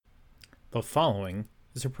The following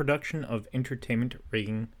is a production of Entertainment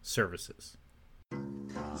Rigging Services.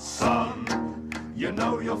 Son, you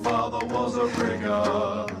know your father was a rigger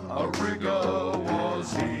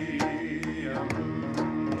was he.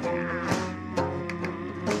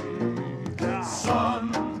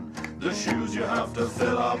 Son, the shoes you have to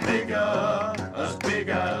fill are big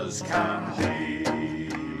as can be.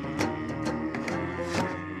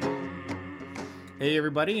 Hey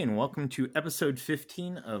everybody, and welcome to episode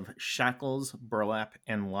 15 of Shackles, Burlap,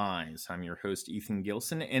 and Lies. I'm your host, Ethan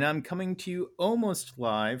Gilson, and I'm coming to you almost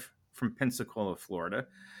live from Pensacola, Florida.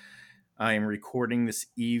 I am recording this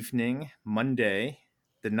evening, Monday,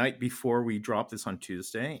 the night before we drop this on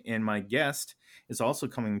Tuesday, and my guest is also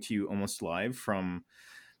coming to you almost live from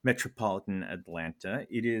metropolitan Atlanta.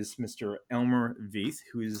 It is Mr. Elmer Veith,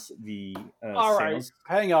 who is the All sales... right,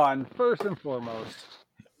 hang on. First and foremost,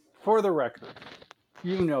 for the record,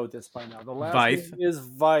 you know this by now. The last Veith. name is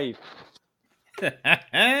Veith.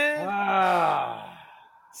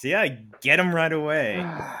 See, I get him right away.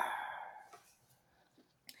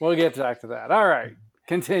 We'll get back to that. All right,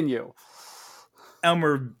 continue.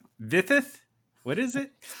 Elmer Vithith? What is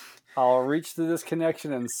it? I'll reach through this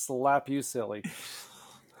connection and slap you silly.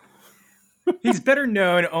 He's better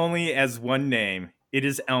known only as one name. It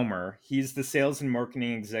is Elmer. He's the sales and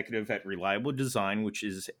marketing executive at Reliable Design, which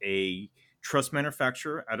is a truss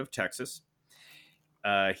manufacturer out of Texas.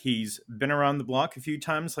 He's been around the block a few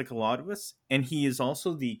times, like a lot of us, and he is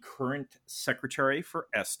also the current secretary for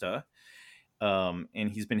ESTA. And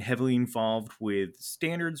he's been heavily involved with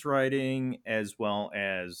standards writing, as well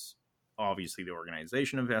as obviously the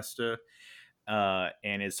organization of ESTA.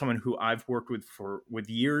 And is someone who I've worked with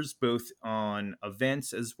years, both on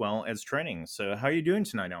events as well as training. So how are you doing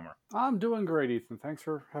tonight, Elmer? I'm doing great, Ethan. Thanks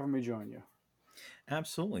for having me join you.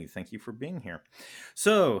 Absolutely. Thank you for being here.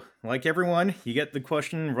 So, like everyone, you get the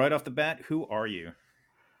question right off the bat. Who are you?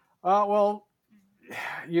 Well,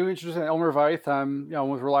 you introduced Elmer Veith. I'm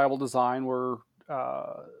with Reliable Design. We're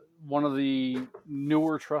one of the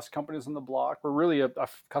newer truss companies on the block. We're really a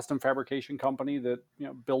custom fabrication company that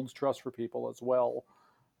builds truss for people as well.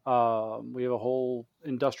 We have a whole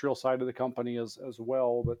industrial side of the company as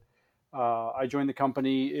well. But I joined the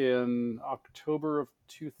company in October of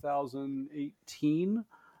 2018,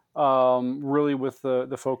 really with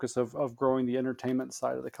the focus of growing the entertainment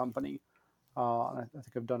side of the company. And I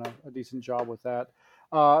think I've done a decent job with that.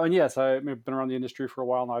 And yes, I've been around the industry for a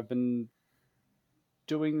while now. I've been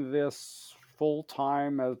doing this full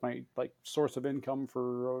time as my source of income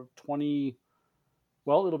for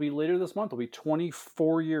it'll be later this month. It'll be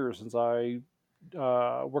 24 years since I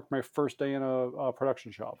worked my first day in a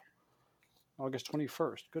production shop. August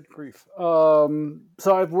 21st. Good grief. So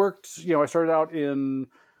I've worked, I started out in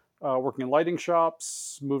working in lighting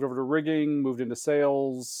shops, moved over to rigging, moved into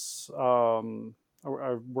sales. I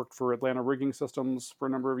worked for Atlanta Rigging Systems for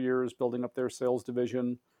a number of years, building up their sales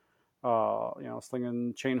division.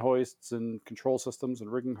 Slinging chain hoists and control systems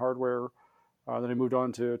and rigging hardware. Then I moved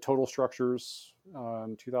on to Total Structures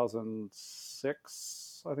in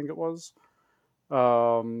 2006, I think it was,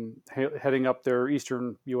 heading up their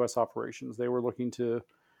Eastern U.S. operations. They were looking to,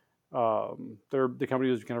 the company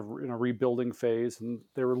was kind of in a rebuilding phase, and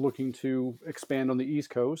they were looking to expand on the East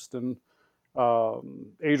Coast. And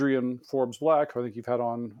Adrian Forbes Black, who I think you've had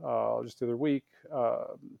on just the other week,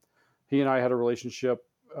 he and I had a relationship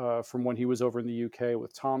from when he was over in the UK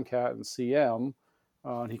with Tomcat and CM.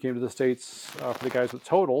 And he came to the States for the guys with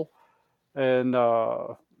Total. And,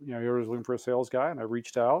 he was looking for a sales guy, and I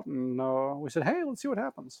reached out, and we said, hey, let's see what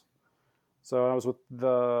happens. So I was with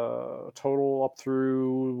the Total up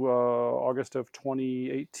through August of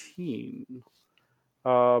 2018.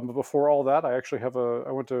 But before all that, I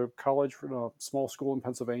went to college for a small school in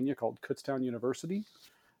Pennsylvania called Kutztown University.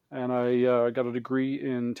 And I got a degree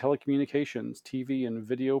in telecommunications, TV, and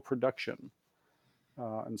video production.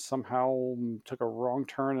 And somehow took a wrong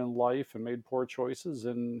turn in life and made poor choices.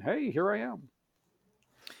 And hey, here I am.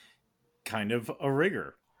 Kind of a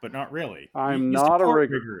rigger, but not really. I'm not a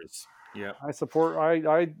rigger. Riggers. Yeah. I support.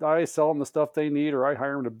 I sell them the stuff they need, or I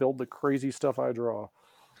hire them to build the crazy stuff I draw.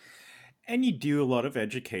 And you do a lot of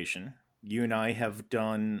education. You and I have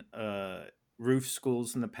done roof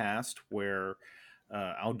schools in the past where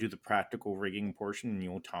I'll do the practical rigging portion, and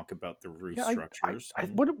you'll talk about the roof structures.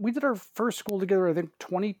 We did our first school together, I think,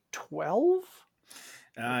 2012?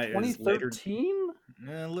 2013?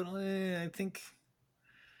 A little, I think.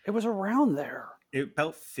 It was around there.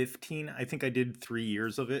 About 15. I think I did 3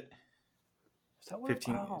 years of it. Is that what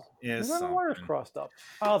 15 years? Yeah, the wires crossed up.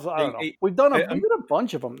 I don't know. We did a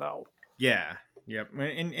bunch of them, though. Yeah. Yep.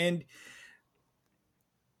 And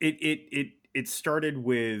it started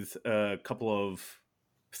with a couple of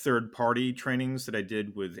third-party trainings that I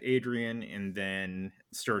did with Adrian, and then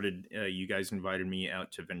started. You guys invited me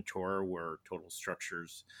out to Ventura, where Total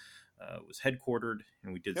Structures was headquartered,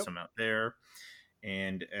 and we did Yep. some out there.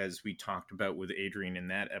 And as we talked about with Adrian in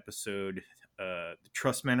that episode, the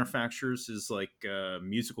truss manufacturers is like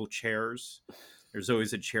musical chairs. There's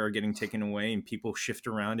always a chair getting taken away, and people shift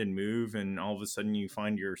around and move, and all of a sudden you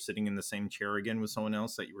find you're sitting in the same chair again with someone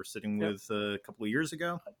else that you were sitting Yep. with a couple of years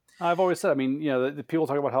ago. I've always said, I mean, the people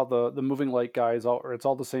talk about how the moving light guys, or it's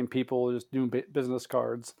all the same people just doing business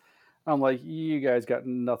cards. I'm like, you guys got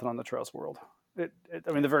nothing on the truss world. I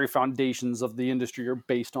mean, the very foundations of the industry are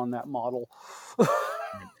based on that model.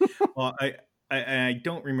 Well, I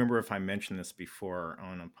don't remember if I mentioned this before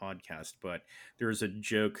on a podcast, but there's a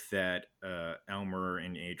joke that Elmer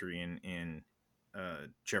and Adrian and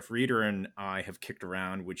Jeff Reeder and I have kicked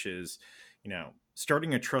around, which is,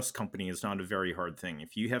 starting a trust company is not a very hard thing.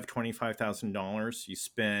 If you have $25,000, you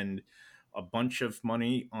spend a bunch of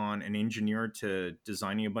money on an engineer to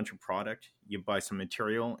designing a bunch of product, you buy some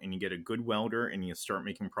material, and you get a good welder, and you start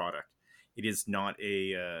making product. It is not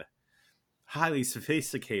a highly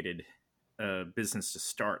sophisticated business to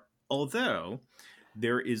start, although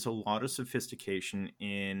there is a lot of sophistication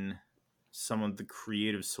in some of the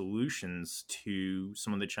creative solutions to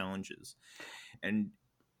some of the challenges. And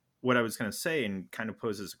what I was going to say, and kind of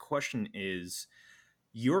pose as a question, is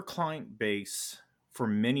your client base for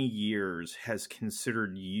many years has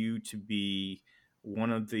considered you to be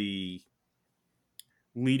one of the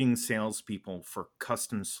leading salespeople for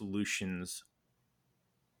custom solutions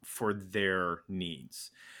for their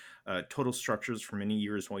needs. Total Structures, for many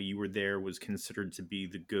years while you were there, was considered to be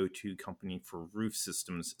the go-to company for roof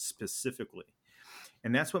systems specifically.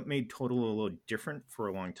 And that's what made Total a little different for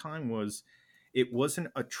a long time. Was it wasn't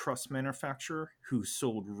a truss manufacturer who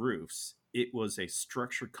sold roofs. It was a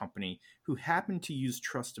structure company who happened to use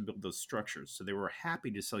truss to build those structures. So they were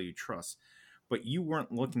happy to sell you truss, but you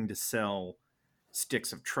weren't looking to sell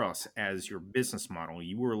sticks of truss as your business model.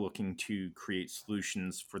 You were looking to create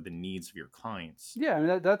solutions for the needs of your clients. Yeah, I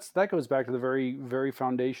mean that goes back to the very very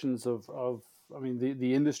foundations of I mean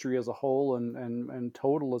the industry as a whole and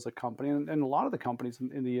Total as a company and a lot of the companies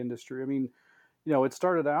in the industry. I mean, it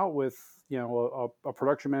started out with a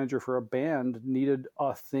production manager for a band needed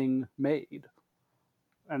a thing made,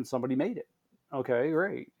 and somebody made it. Okay,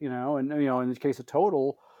 great. And in the case of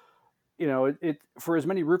Total, it for as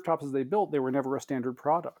many rooftops as they built, they were never a standard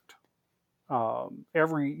product. Just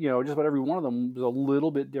about every one of them was a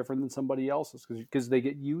little bit different than somebody else's because they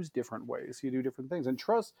get used different ways. You do different things, and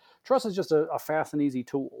truss is just a fast and easy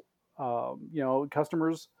tool.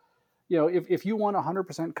 Customers, if you want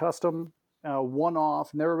 100% custom, one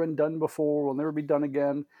off, never been done before, will never be done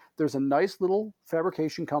again. There's a nice little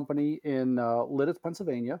fabrication company in Lititz,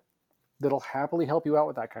 Pennsylvania, that'll happily help you out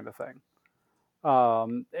with that kind of thing.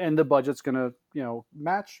 And the budget's going to,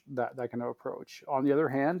 match that kind of approach. On the other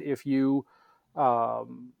hand, if you, have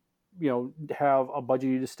a budget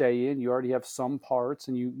you need to stay in, you already have some parts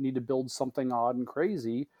and you need to build something odd and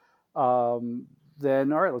crazy,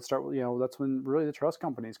 then, all right, let's start with, that's when really the trust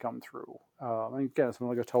companies come through. And again, something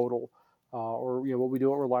like a Total, or, what we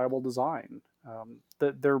do at Reliable Design.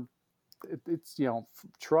 It's,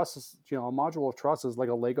 truss is, a module of truss is like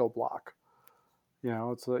a Lego block.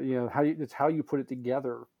 It's it's how you put it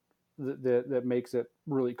together that makes it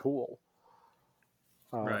really cool.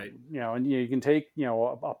 Right. And you can take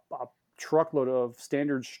a truckload of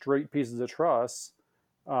standard straight pieces of truss,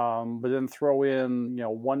 but then throw in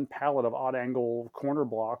one pallet of odd angle corner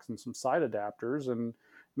blocks and some side adapters, and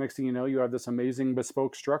next thing you know, you have this amazing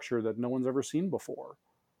bespoke structure that no one's ever seen before.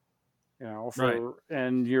 Right.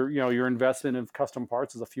 And your investment in custom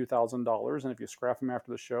parts is a few $1,000s, and if you scrap them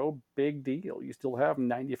after the show, big deal. You still have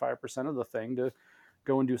 95% of the thing to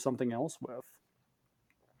go and do something else with.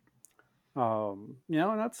 And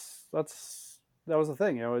that was the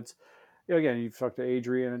thing. It's again, you've talked to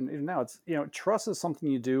Adrian, and now it's trust is something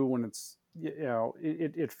you do when it's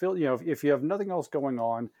it feels if you have nothing else going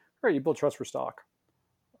on, great, you build trust for stock,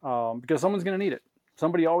 because someone's going to need it.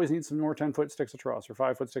 Somebody always needs some more 10-foot sticks of truss or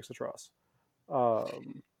 5-foot sticks of truss.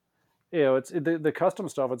 It's the custom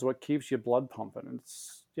stuff is what keeps you blood pumping.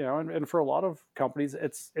 It's and for a lot of companies,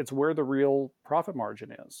 it's where the real profit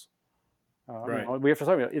margin is. Right. We have to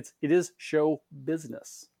talk about it is show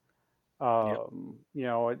business. Yep.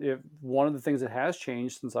 One of the things that has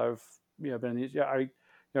changed since I've been in these, I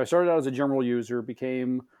started out as a general user,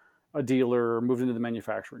 became a dealer, moved into the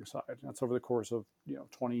manufacturing side. That's over the course of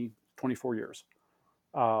 24 years.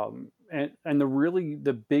 And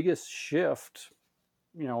the biggest shift,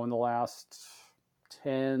 in the last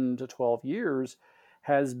 10 to 12 years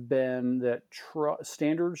has been that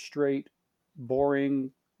standard, straight,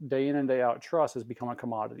 boring, day in and day out truss has become a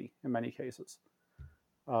commodity in many cases.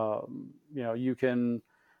 You can,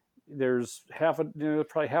 there's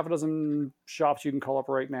probably half a dozen shops you can call up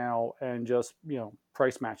right now and just,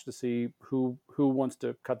 price match to see who wants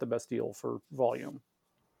to cut the best deal for volume.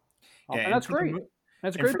 And that's great.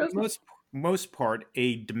 That's a great business. Most part,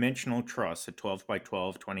 a dimensional truss, a 12 by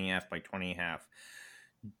 12, 20.5 by 20.5,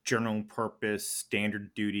 general purpose,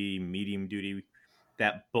 standard duty, medium duty,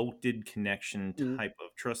 that bolted connection type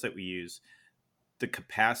of truss that we use, the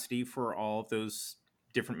capacity for all of those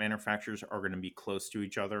different manufacturers are going to be close to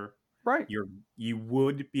each other. Right. You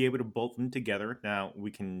would be able to bolt them together. Now we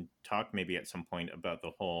can talk maybe at some point about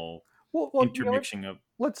the whole intermixing of.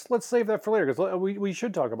 Let's save that for later because we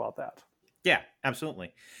should talk about that. Yeah,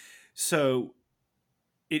 absolutely. So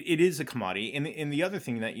it is a commodity. And the other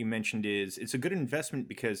thing that you mentioned is it's a good investment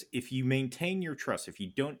because if you maintain your truss, if you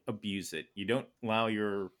don't abuse it, you don't allow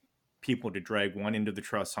your people to drag one end of the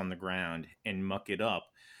truss on the ground and muck it up,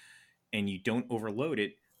 and you don't overload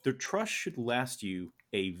it, the truss should last you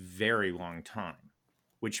a very long time,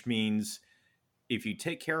 which means if you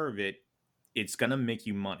take care of it, it's going to make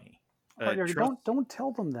you money. Don't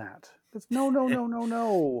tell them that.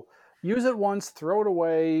 No. Use it once, throw it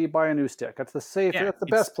away, buy a new stick. That's the safe. Yeah, that's the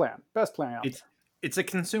best plan. Best plan out there. It's a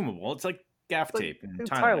consumable. It's like gaff tape and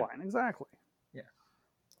tie line. Exactly. Yeah.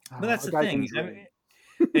 But that's the thing.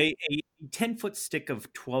 A 10-foot stick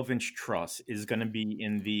of 12-inch truss is going to be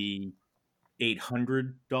in the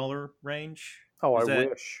 $800 range. Oh, I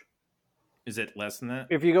wish. Is it less than that?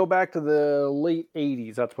 If you go back to the late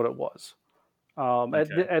 80s, that's what it was.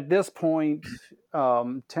 At this point,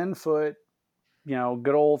 10-foot,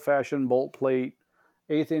 good old-fashioned bolt plate,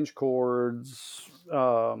 1/8-inch cords,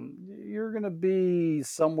 you're going to be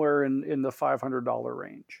somewhere in the $500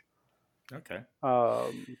 range. Okay.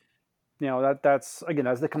 That's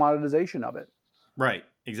the commoditization of it. Right.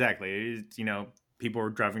 Exactly. People are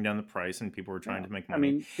driving down the price and people are trying to make money.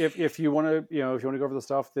 I mean, if you want to, if you want to go for the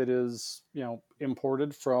stuff that is,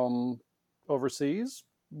 imported from overseas,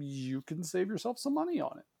 you can save yourself some money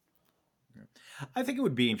on it. I think it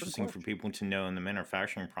would be interesting for people to know in the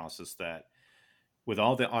manufacturing process that with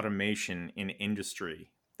all the automation in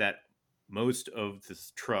industry, that most of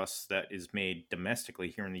this truss that is made domestically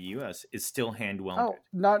here in the U.S. is still hand welded. Oh,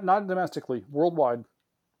 not domestically, worldwide.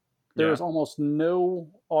 There is almost no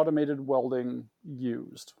automated welding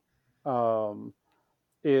used.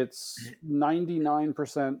 It's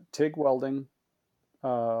 99% TIG welding.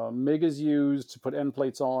 MIG is used to put end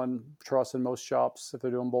plates on truss in most shops if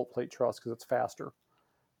they're doing bolt plate truss because it's faster.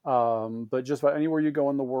 But just about anywhere you go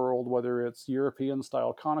in the world, whether it's European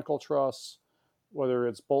style conical truss, whether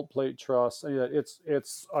it's bolt plate truss,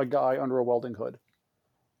 it's a guy under a welding hood.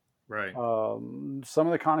 Right. Some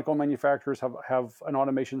of the conical manufacturers have an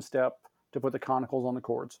automation step to put the conicals on the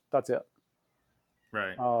cords. That's it.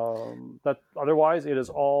 Right. Otherwise it's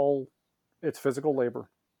physical labor.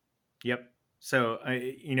 Yep. So,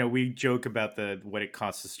 we joke about what it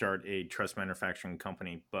costs to start a truss manufacturing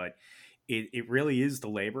company, but it really is the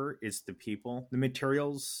labor, it's the people, the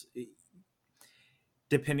materials,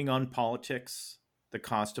 depending on politics, the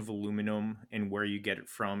cost of aluminum and where you get it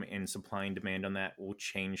from and supply and demand on that will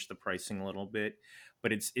change the pricing a little bit,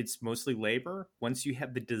 but it's mostly labor. Once you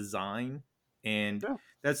have the design, and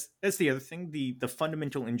that's the other thing, the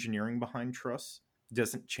fundamental engineering behind truss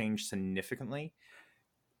doesn't change significantly.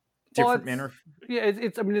 We can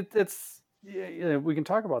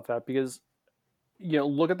talk about that because,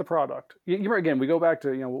 look at the product. Again, we go back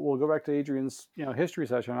to, we'll go back to Adrian's, history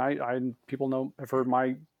session. People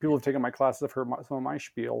have taken my classes, have heard some of my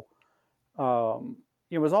spiel.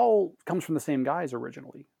 It was all comes from the same guys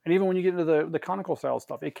originally. And even when you get into the conical style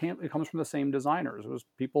stuff, it comes from the same designers. It was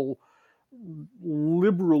people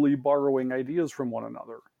liberally borrowing ideas from one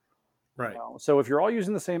another. Right. So if you're all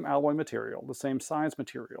using the same alloy material, the same size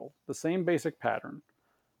material, the same basic pattern,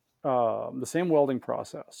 the same welding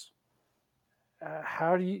process,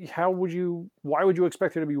 why would you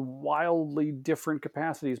expect there to be wildly different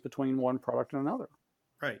capacities between one product and another?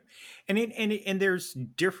 Right. And there's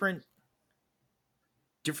different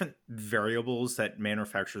variables that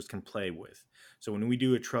manufacturers can play with. So when we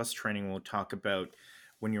do a truss training, we'll talk about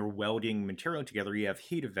when you're welding material together, you have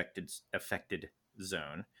heat affected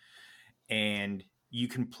zone. And you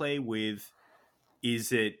can play with,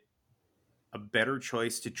 is it a better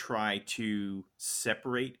choice to try to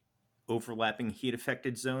separate overlapping heat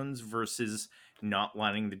affected zones versus not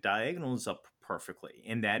lining the diagonals up perfectly?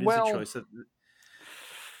 And that is a choice that...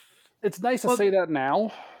 It's nice to say that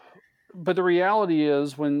now. but the reality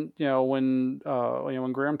is when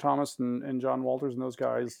Graham Thomas and John Walters and those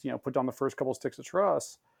guys put down the first couple of sticks of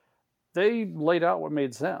truss, they laid out what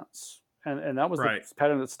made sense, and that was the Right.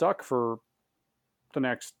 pattern that stuck for the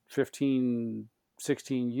next 15,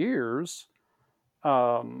 16 years,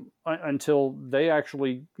 until they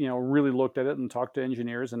actually really looked at it and talked to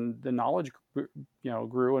engineers, and the knowledge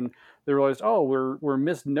grew, and they realized, oh, we're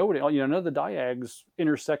misnoting, none of the diags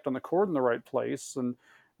intersect on the chord in the right place, and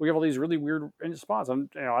we have all these really weird spots. And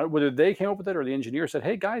whether they came up with it or the engineer said,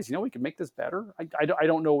 hey guys, we can make this better. I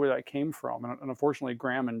don't know where that came from, and unfortunately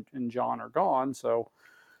Graham and John are gone, so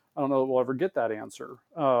I don't know that we'll ever get that answer.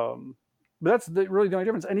 But that's really the only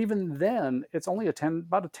difference, and even then it's only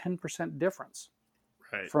about a 10% difference.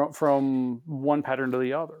 Right. From one pattern to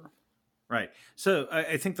the other. Right. So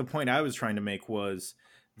I think the point I was trying to make was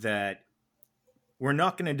that we're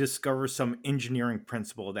not going to discover some engineering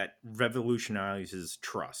principle that revolutionizes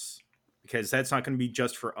truss, because that's not going to be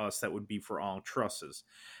just for us. That would be for all trusses.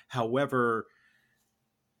 However,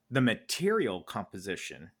 the material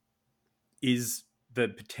composition is the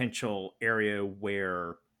potential area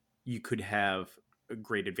where you could have a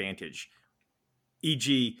great advantage,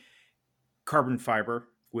 e.g., carbon fiber,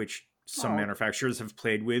 which some manufacturers have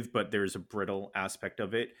played with, but there's a brittle aspect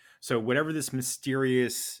of it. So whatever this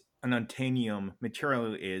mysterious unobtainium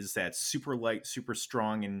material is that's super light, super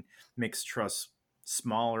strong, and makes truss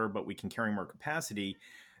smaller, but we can carry more capacity,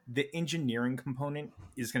 the engineering component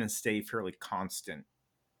is going to stay fairly constant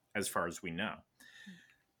as far as we know.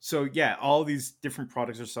 So yeah, all these different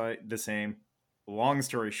products are the same. Long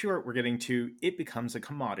story short, we're getting to it becomes a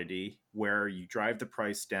commodity where you drive the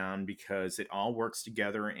price down because it all works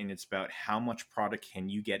together, and it's about how much product can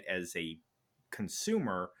you get as a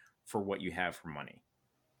consumer for what you have for money.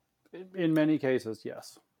 In many cases,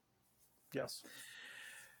 yes.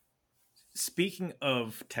 Speaking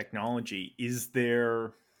of technology, is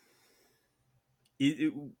there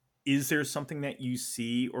something that you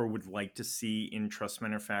see or would like to see in truss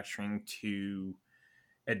manufacturing to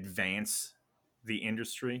advance the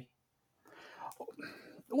industry?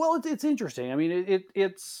 Well, it's interesting. I mean,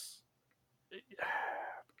 it's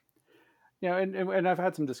and I've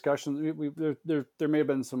had some discussions. There may have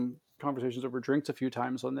been some conversations over drinks a few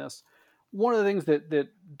times on this. One of the things that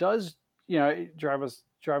does drive us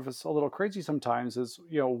a little crazy sometimes is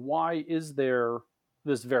why is there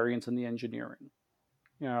this variance in the engineering?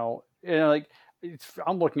 I'm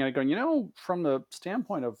looking at it going, from the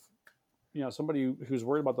standpoint of somebody who's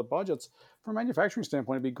worried about the budgets, from a manufacturing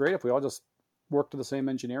standpoint, it'd be great if we all just worked to the same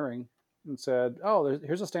engineering and said, oh,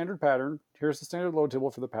 here's a standard pattern. Here's the standard load table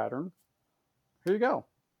for the pattern. Here you go.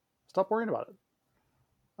 Stop worrying about it.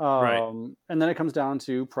 Right. And then it comes down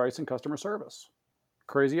to price and customer service.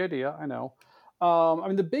 Crazy idea, I know. I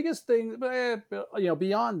mean, the biggest thing,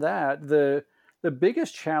 beyond that, the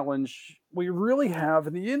biggest challenge we really have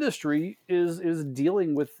in the industry is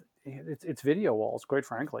dealing with its video walls, quite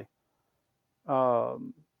frankly.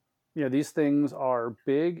 These things are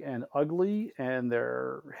big and ugly, and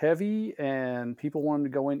they're heavy, and people want to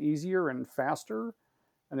go in easier and faster,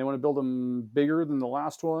 and they want to build them bigger than the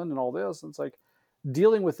last one and all this. It's like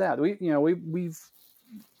dealing with that. There's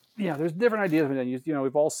different ideas.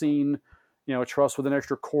 We've all seen, a truss with an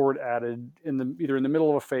extra cord added either in the middle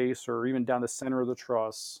of a face or even down the center of the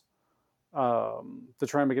truss, to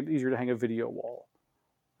try and make it easier to hang a video wall.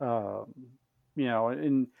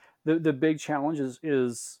 And the big challenge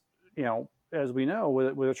is as we know,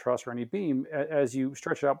 with a truss or any beam, as you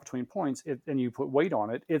stretch it out between points and you put weight on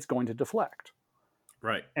it, it's going to deflect.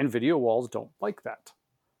 Right. And video walls don't like that.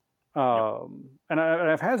 And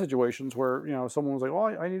I've had situations where someone was like, "Oh,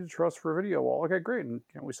 I need a truss for a video wall." Okay, great. And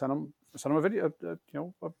we sent them a video. They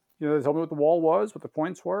told me what the wall was, what the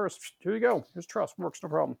points were. Here you go. Here's truss. Works, no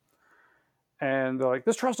problem. And they're like,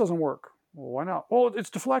 "This truss doesn't work." Well, why not? Well, it's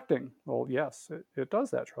deflecting. Well, yes, it does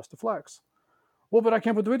that. Truss deflects. Well, but I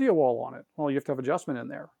can't put the video wall on it. Well, you have to have adjustment in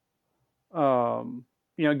there.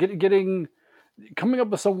 Coming up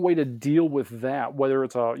with some way to deal with that, whether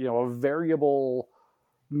it's a variable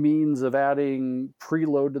means of adding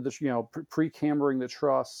preload to the pre-cambering the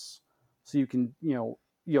truss, so you can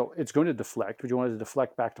it's going to deflect, but you want it to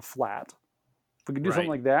deflect back to flat. If we could do something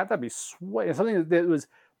like that, that'd be sweet. Something that was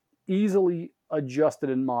easily adjusted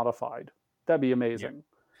and modified. That'd be amazing.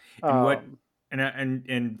 Yeah.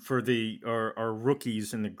 And for our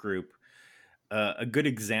rookies in the group, a good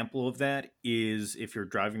example of that is if you're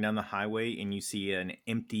driving down the highway and you see an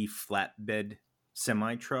empty flatbed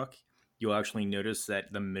semi truck, you'll actually notice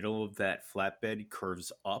that the middle of that flatbed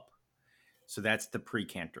curves up. So that's the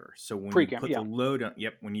precanter. So when you put the load on,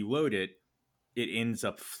 when you load it, it ends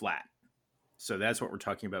up flat. So that's what we're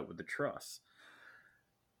talking about with the truss.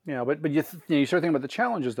 Yeah, but you start thinking about the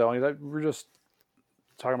challenges though. We're just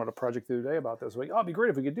talking about a project the other day about this. Like, oh, it'd be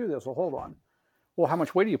great if we could do this. Well, hold on. Well, how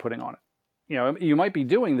much weight are you putting on it? You might be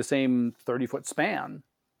doing the same 30-foot span,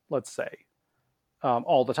 let's say,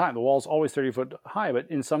 all the time. The wall's always 30 foot high,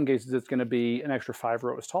 but in some cases it's going to be an extra 5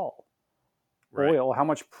 rows tall. Right. Oil, how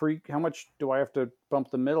much do I have to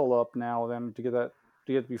bump the middle up now then to get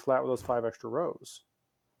to be flat with those 5 extra rows?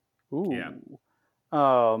 Ooh. Yeah.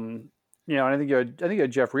 And I think you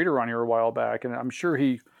had Jeff Reeder on here a while back, and I'm sure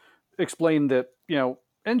he explained that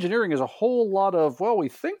engineering is a whole lot of, well, we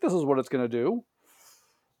think this is what it's going to do,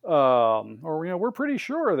 or we're pretty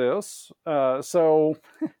sure of this. So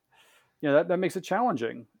that makes it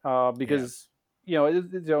challenging because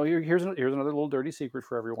here's another little dirty secret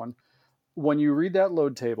for everyone. When you read that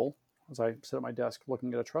load table, as I sit at my desk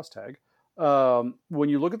looking at a truss tag, when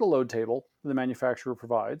you look at the load table the manufacturer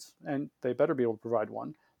provides, and they better be able to provide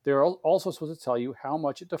one, they're also supposed to tell you how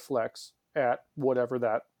much it deflects at whatever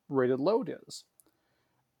that rated load is.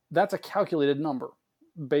 That's a calculated number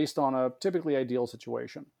based on a typically ideal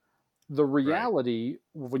situation. The reality,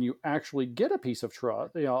 when you actually get a piece of truss,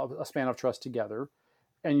 a span of truss together,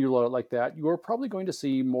 and you load it like that, you're probably going to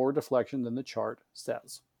see more deflection than the chart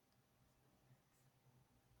says.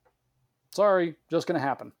 Sorry, just going to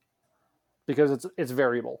happen because it's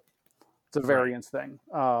variable. It's a variance thing,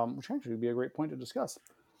 which actually would be a great point to discuss.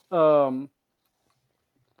 We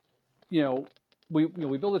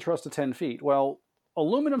build a truss to 10 feet. Well,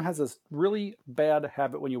 aluminum has this really bad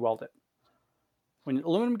habit when you weld it. When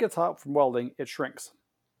aluminum gets hot from welding, it shrinks.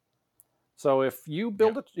 So if you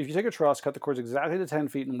if you take a truss, cut the cords exactly to 10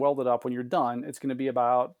 feet and weld it up, when you're done, it's going to be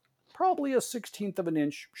about probably a 1/16 of an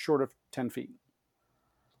inch short of 10 feet.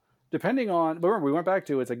 Depending on, remember, we went back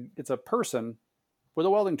to it's a person with a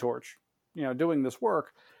welding torch, doing this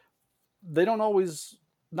work. They don't always,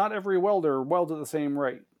 not every welder welds at the same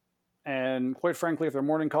rate. And quite frankly, if their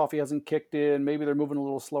morning coffee hasn't kicked in, maybe they're moving a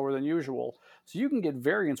little slower than usual. So you can get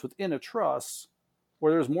variance within a truss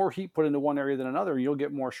where there's more heat put into one area than another, and you'll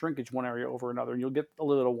get more shrinkage one area over another, and you'll get a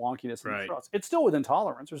little bit of wonkiness in the truss. It's still within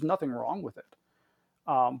tolerance. There's nothing wrong with it.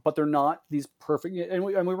 But they're not these perfect, and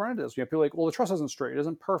we run into this. People are like, well, the truss isn't straight, it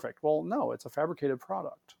isn't perfect. Well, no, it's a fabricated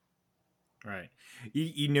product. Right.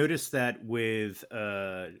 You notice that with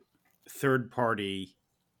third-party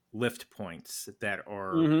lift points that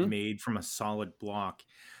are made from a solid block.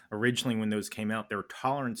 Originally, when those came out, their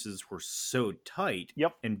tolerances were so tight,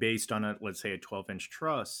 and based on let's say a 12-inch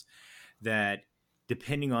truss, that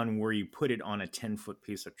depending on where you put it on a 10-foot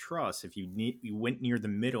piece of truss, if you went near the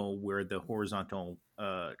middle where the horizontal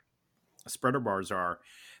spreader bars are,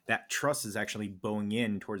 that truss is actually bowing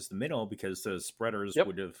in towards the middle because those spreaders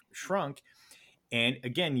would have shrunk. And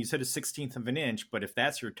again, you said a 1/16 of an inch, but if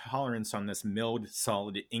that's your tolerance on this milled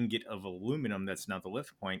solid ingot of aluminum that's not the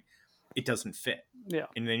lift point, it doesn't fit. Yeah.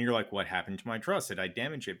 And then you're like, what happened to my truss? Did I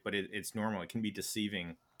damage it? But it's normal. It can be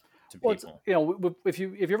deceiving to people. If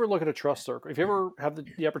you ever look at a truss circle, if you ever have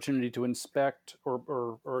the opportunity to inspect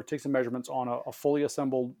or take some measurements on a fully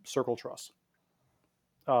assembled circle truss,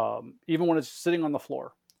 even when it's sitting on the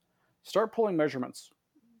floor, start pulling measurements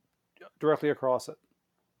directly across it.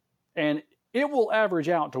 And it will average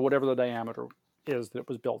out to whatever the diameter is that it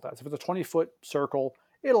was built at. So if it's a 20-foot circle,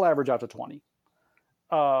 it'll average out to 20.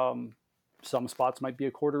 Some spots might be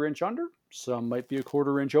a 1/4 inch under, some might be a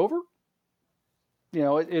 1/4 inch over.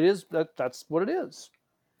 It is that's what it is.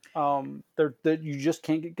 That you just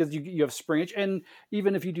can't get, because you have springage, and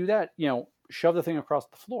even if you do that, shove the thing across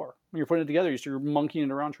the floor. When you're putting it together, you're monkeying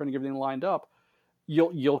it around trying to get everything lined up.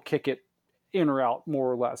 You'll kick it in or out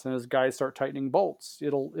more or less, and as guys start tightening bolts,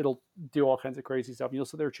 it'll do all kinds of crazy stuff, and you'll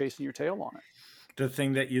sit there chasing your tail on it. The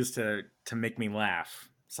thing that used to make me laugh,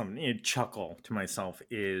 chuckle to myself,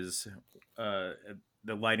 is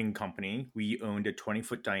the lighting company. We owned a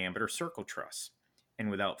 20-foot diameter circle truss, and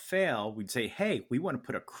without fail, we'd say, hey, we want to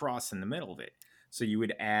put a cross in the middle of it. So you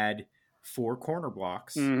would add 4 corner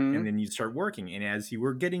blocks, and then you'd start working. And as you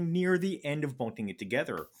were getting near the end of bolting it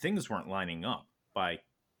together, things weren't lining up by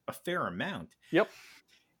a fair amount. Yep.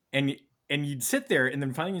 And you'd sit there, and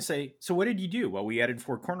then finally you say, so what did you do? Well, we added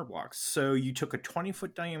 4 corner blocks. So you took a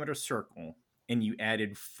 20-foot diameter circle and you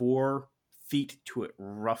added 4 feet to it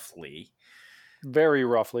roughly. Very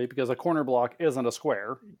roughly, because a corner block isn't a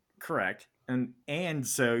square. Correct. And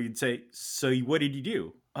so you'd say, so what did you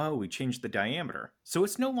do? Oh, we changed the diameter. So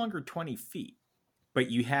it's no longer 20 feet. But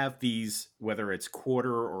you have these, whether it's 1/4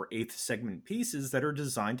 or 1/8 segment pieces that are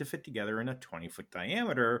designed to fit together in a 20-foot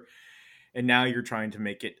diameter. And now you're trying to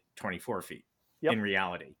make it 24 feet in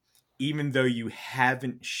reality. even though you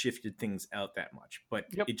haven't shifted things out that much. But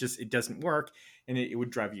Yep. it doesn't work, and it would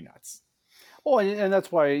drive you nuts. Oh, and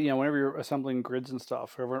that's why, whenever you're assembling grids and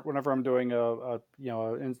stuff, or whenever I'm doing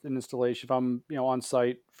an installation, if I'm on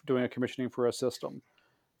site doing a commissioning for a system,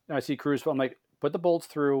 and I see crews, I'm like, put the bolts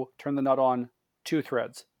through, turn the nut on, 2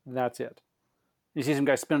 threads, that's it. You see some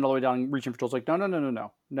guys spinning all the way down, reaching for tools, like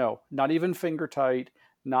no, not even finger tight,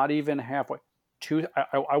 not even halfway.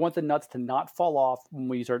 I want the nuts to not fall off when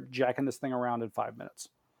we start jacking this thing around in 5 minutes.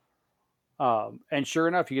 And sure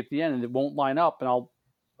enough, you get to the end and it won't line up, and all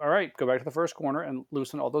right, go back to the first corner and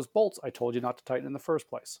loosen all those bolts I told you not to tighten in the first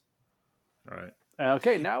place. All right.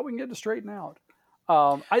 Okay, now we can get to straighten out.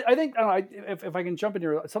 I think, if I can jump in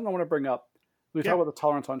here, something I want to bring up. We talk about the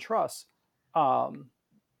tolerance on truss.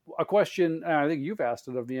 A question, and I think you've asked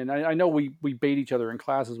it of me, and I know we bait each other in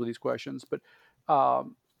classes with these questions, but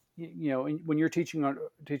when you're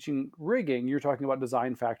teaching rigging, you're talking about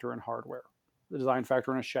design factor and hardware, the design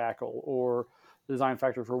factor in a shackle, or the design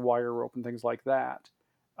factor for wire rope and things like that.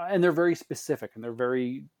 And they're very specific, and they're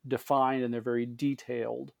very defined, and they're very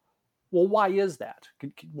detailed. Well, why is that?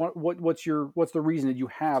 What's the reason that you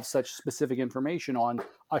have such specific information on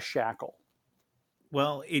a shackle?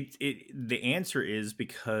 Well, the answer is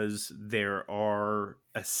because there are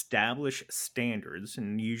established standards,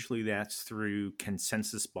 and usually that's through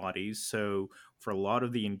consensus bodies. So for a lot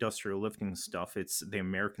of the industrial lifting stuff, it's the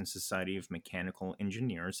American Society of Mechanical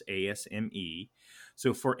Engineers, ASME.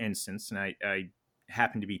 So for instance, and I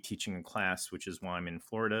happen to be teaching a class, which is why I'm in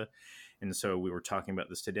Florida, and so we were talking about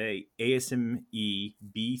this today. ASME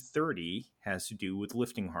B30 has to do with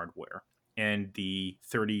lifting hardware. And the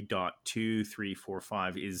 30.2, 3, 4,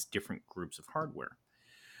 5 is different groups of hardware.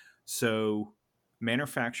 So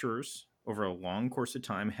manufacturers, over a long course of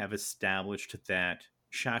time, have established that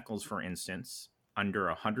shackles, for instance, under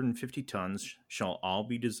 150 tons shall all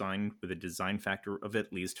be designed with a design factor of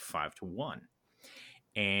at least 5:1.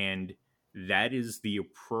 And that is the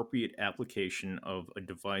appropriate application of a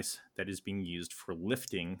device that is being used for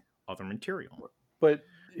lifting other material. But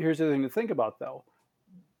here's the thing to think about, though.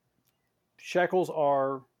 Shackles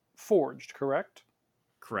are forged, correct?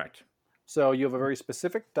 Correct. So you have a very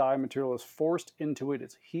specific die, material is forced into it,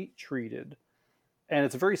 it's heat treated, and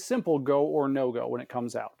it's a very simple go or no go when it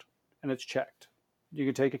comes out, and it's checked. You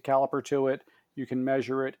can take a caliper to it, you can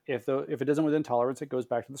measure it. If it isn't within tolerance, it goes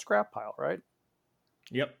back to the scrap pile, right?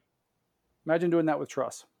 Yep. Imagine doing that with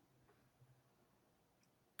truss.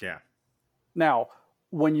 Yeah. Now,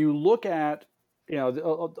 when you look at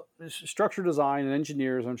structure design and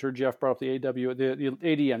engineers, I'm sure Jeff brought up the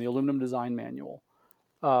ADM, the Aluminum Design Manual.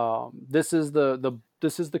 This is the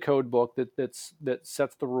code book that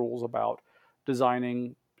sets the rules about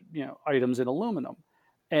designing items in aluminum,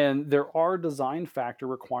 and there are design factor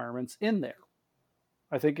requirements in there.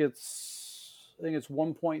 I think it's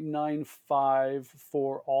 1.95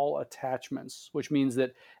 for all attachments, which means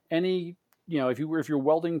that any if you're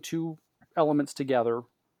welding 2 elements together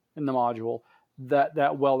in the module,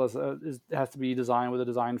 that weld has to be designed with a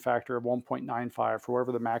design factor of 1.95 for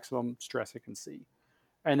whatever the maximum stress it can see.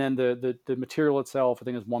 And then the material itself, I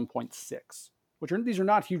think, is 1.6, these are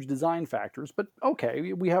not huge design factors, but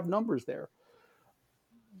okay, we have numbers there.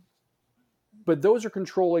 But those are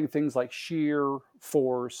controlling things like shear,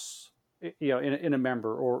 force, in a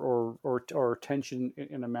member, or tension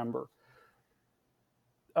in a member.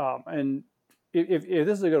 And if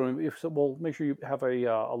this is a good one, we'll make sure you have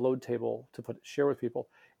a load table to share with people.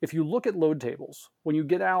 If you look at load tables, when you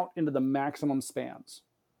get out into the maximum spans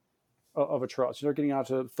of a truss, you're getting out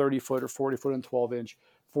to 30 foot or 40 foot on 12 inch,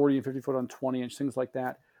 40 and 50 foot on 20 inch, things like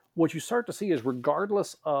that. What you start to see is,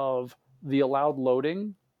 regardless of the allowed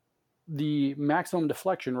loading, the maximum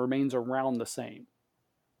deflection remains around the same.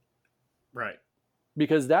 Right.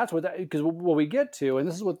 Because what we get to, and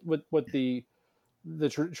this is what the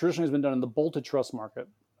traditionally has been done in the bolted truss market,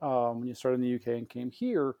 when you started in the UK and came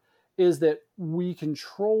here, is that we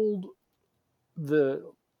controlled the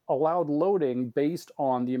allowed loading based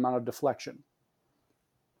on the amount of deflection.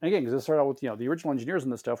 And again, because it started out with the original engineers in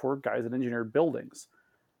this stuff were guys that engineered buildings,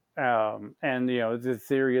 and the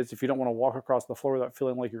theory is, if you don't want to walk across the floor without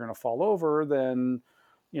feeling like you're going to fall over, then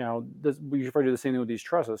we should probably do the same thing with these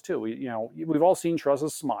trusses too. We've all seen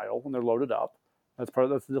trusses smile when they're loaded up. That's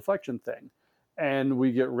the deflection thing. And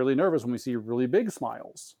we get really nervous when we see really big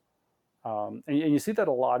smiles. And you see that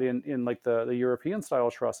a lot in like the European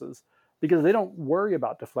style trusses, because they don't worry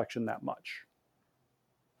about deflection that much.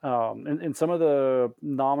 And some of the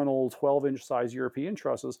nominal 12-inch size European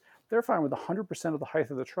trusses, they're fine with 100% of the height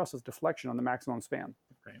of the truss as deflection on the maximum span.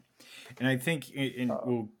 Right. And I think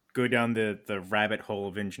we'll go down the rabbit hole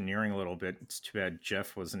of engineering a little bit. It's too bad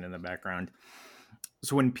Jeff wasn't in the background.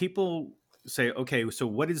 So when people say, okay, so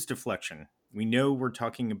what is deflection? We know we're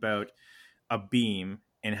talking about a beam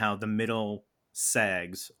and how the middle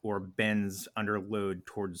sags or bends under load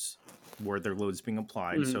towards where their load is being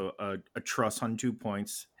applied. Mhm. So a truss on 2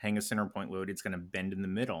 points, hang a center point load, it's going to bend in the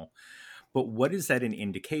middle. But what is that an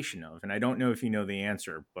indication of? And I don't know if you know the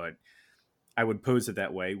answer, but I would pose it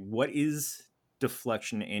that way. What is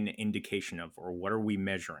deflection an indication of, or what are we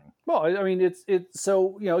measuring? Well, I mean, it's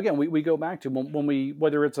so, again, we go back to when we,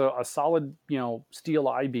 whether it's a solid, steel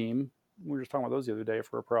I-beam, we were just talking about those the other day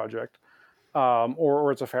for a project,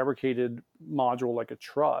 or it's a fabricated module like a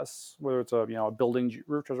truss, whether it's a building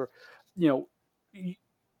roof truss, or,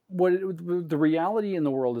 the reality in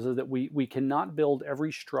the world is that we cannot build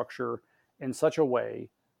every structure in such a way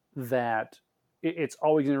that it's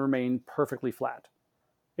always going to remain perfectly flat.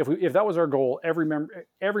 If that was our goal, every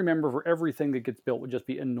member for everything that gets built would just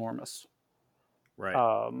be enormous. Right.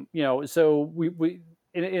 So we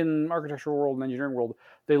in architectural world and engineering world,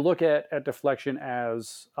 they look at deflection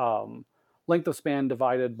as length of span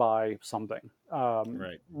divided by something.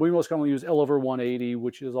 Right. We most commonly use L over 180,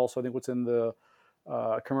 which is also, I think, what's in the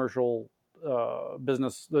commercial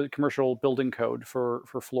the commercial building code for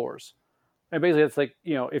floors. And basically, it's like,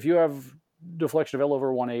 if you have deflection of L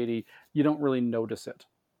over 180, you don't really notice it.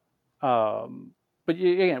 But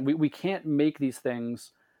again, we can't make these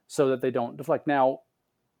things so that they don't deflect. Now,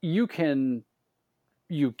 you can,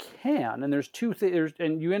 and there's two things,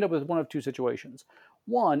 and you end up with one of two situations.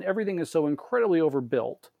 One, everything is so incredibly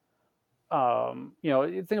overbuilt. Think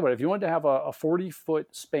about it. If you wanted to have a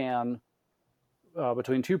 40-foot span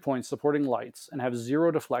between 2 points supporting lights and have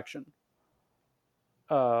zero deflection,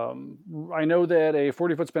 I know that a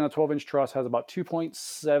 40-foot span of 12-inch truss has about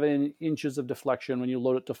 2.7 inches of deflection when you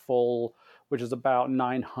load it to full, which is about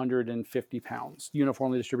 950 pounds,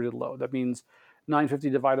 uniformly distributed load. That means 950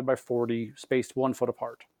 divided by 40, spaced 1 foot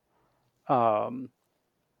apart.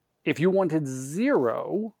 If you wanted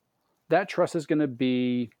zero, that truss is going to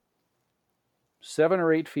be 7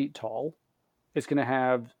 or 8 feet tall. It's going to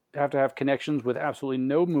have to have connections with absolutely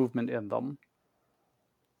no movement in them.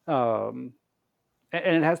 And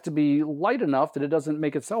it has to be light enough that it doesn't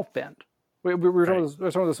make itself bend. We were talking about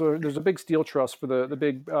this. There's a big steel truss for the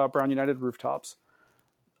big Brown United rooftops.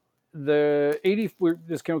 This came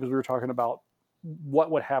because we were talking about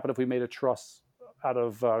what would happen if we made a truss out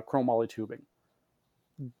of chromoly tubing.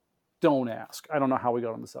 Don't ask. I don't know how we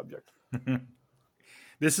got on the subject.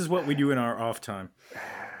 This is what we do in our off time.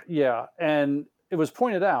 Yeah, and it was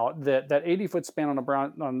pointed out that 80-foot span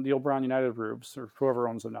on the old Brown United roofs, or whoever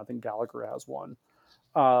owns them now, I think Gallagher has one.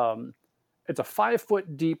 It's a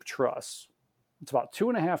 5-foot deep truss. It's about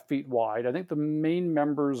 2.5 feet wide. I think the main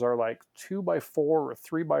members are like 2x4 or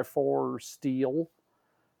 3x4 steel.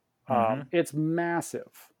 It's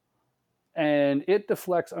massive. And it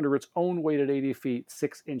deflects under its own weight at 80 feet,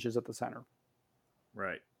 6 inches at the center.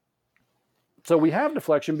 Right. So we have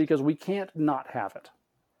deflection because we can't not have it.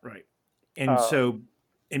 Right. And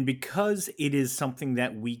and because it is something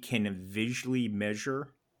that we can visually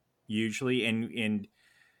measure, usually, and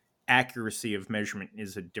accuracy of measurement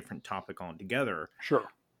is a different topic altogether. Sure.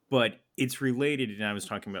 But it's related, and I was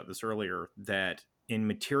talking about this earlier, that in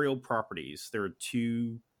material properties, there are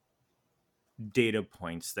 2 data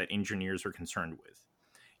points that engineers are concerned with.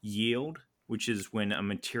 Yield, which is when a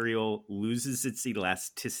material loses its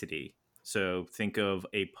elasticity. So think of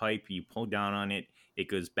a pipe, you pull down on it, it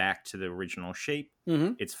goes back to the original shape.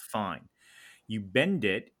 Mm-hmm. It's fine. You bend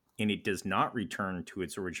it, and it does not return to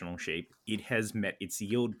its original shape. It has met its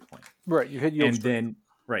yield point. Right. You hit yield and strength. then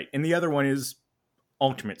right. And the other one is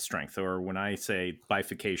ultimate strength, or when I say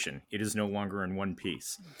bifurcation, it is no longer in one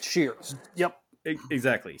piece. Shears. Yep.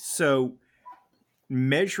 Exactly. So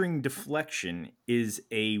measuring deflection is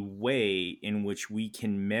a way in which we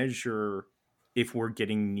can measure if we're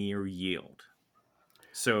getting near yield.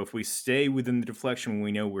 So if we stay within the deflection,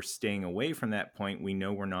 we know we're staying away from that point. We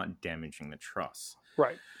know we're not damaging the truss.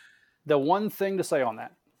 Right. The one thing to say on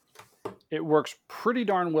that, it works pretty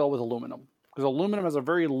darn well with aluminum, because aluminum has a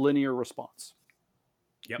very linear response.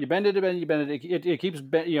 Yep. You bend it, it keeps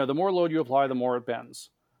the more load you apply, the more it bends.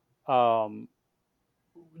 The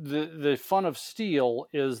fun of steel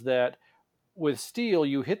is that with steel,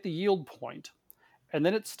 you hit the yield point, and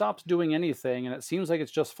then it stops doing anything, and it seems like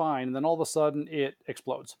it's just fine, and then all of a sudden it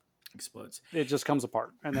explodes. It just comes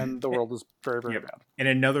apart, and then the world is very, very bad. And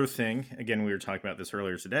another thing, again, we were talking about this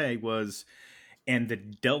earlier today, and the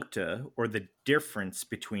delta or the difference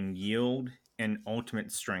between yield and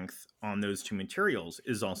ultimate strength on those two materials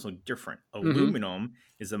is also different. Hmm. Aluminum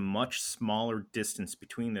is a much smaller distance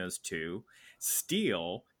between those two.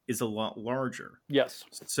 Steel is a lot larger. Yes.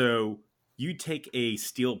 So you take a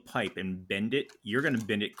steel pipe and bend it, you're going to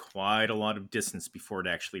bend it quite a lot of distance before it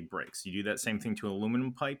actually breaks. You do that same thing to an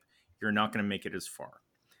aluminum pipe, you're not going to make it as far,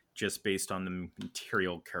 just based on the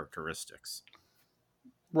material characteristics.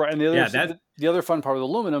 Right, and the other fun part with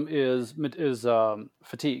aluminum is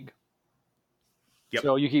fatigue. Yep.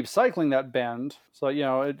 So you keep cycling that bend. So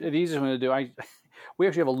it's easiest one to do. We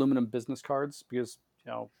actually have aluminum business cards because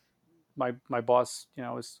my boss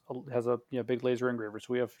has a big laser engraver, so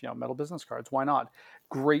we have metal business cards. Why not?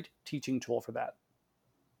 Great teaching tool for that.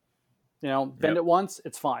 Bend it once,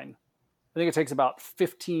 it's fine. I think it takes about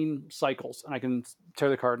 15 cycles, and I can tear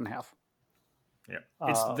the card in half. Yeah,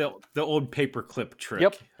 it's the old paperclip trick.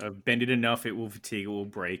 Yep. Bend it enough, it will fatigue, it will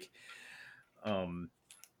break.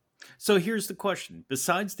 So here's the question: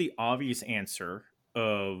 besides the obvious answer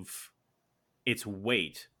of its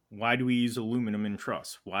weight, why do we use aluminum in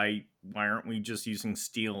truss? Why aren't we just using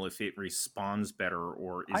steel if it responds better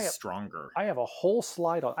or is stronger? I have a whole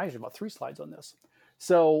slide on. I have about 3 slides on this.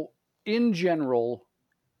 So in general,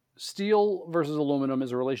 steel versus aluminum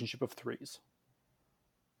is a relationship of 3s.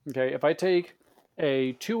 Okay, if I take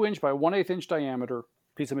a 2-inch by 1/8 inch diameter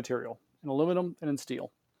piece of material in aluminum and in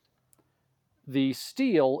steel, the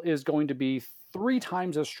steel is going to be 3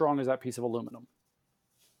 times as strong as that piece of aluminum.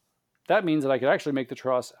 That means that I could actually make the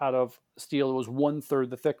truss out of steel that was 1/3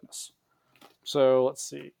 the thickness. So let's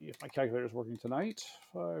see if my calculator is working tonight.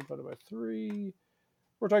 5 divided by 3.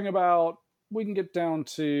 We're talking about, we can get down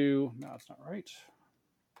to, no, it's not right.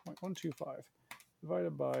 0.125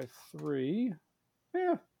 divided by 3.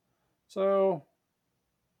 Yeah. So,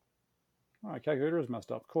 my calculator is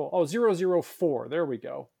messed up. Cool. Oh, 0.004. There we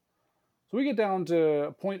go. So we get down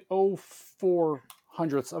to 0.04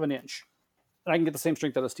 hundredths of an inch. And I can get the same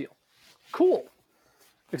strength out of steel. Cool.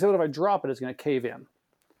 Except if I drop it, it's going to cave in.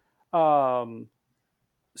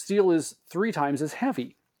 Steel is 3 times as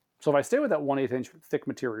heavy. So if I stay with that 1/8 inch thick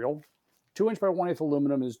material, 2-inch by 1/8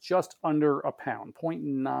 aluminum is just under a pound,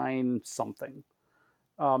 0.9 something.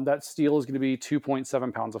 That steel is going to be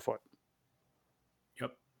 2.7 pounds a foot.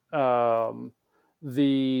 Yep.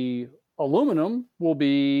 The aluminum will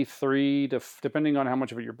be 3 to, depending on how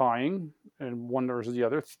much of it you're buying, and one versus the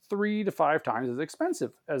other, 3 to 5 times as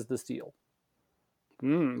expensive as the steel.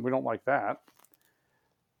 We don't like that.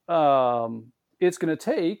 It's going to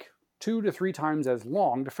take 2 to 3 times as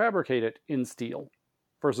long to fabricate it in steel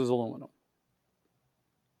versus aluminum.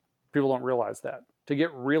 People don't realize that. To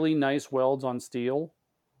get really nice welds on steel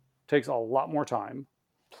takes a lot more time.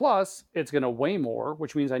 Plus, it's going to weigh more,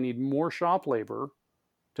 which means I need more shop labor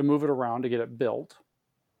to move it around to get it built.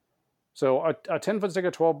 So a 10-foot stick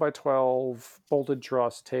of 12 by 12 bolted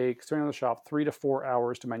truss takes, depending on the shop, 3 to 4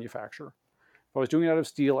 hours to manufacture. If I was doing it out of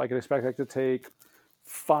steel, I could expect that to take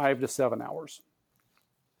 5 to 7 hours.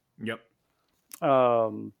 Yep.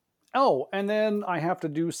 And then I have to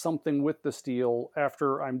do something with the steel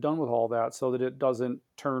after I'm done with all that so that it doesn't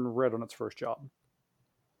turn red on its first job.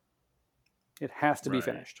 It has to be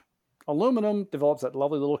finished. Aluminum develops that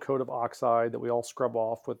lovely little coat of oxide that we all scrub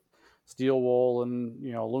off with steel wool and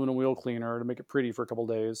aluminum wheel cleaner to make it pretty for a couple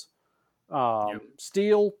days.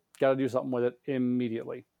 Steel, got to do something with it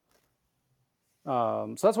immediately.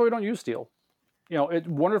 So that's why we don't use steel. It's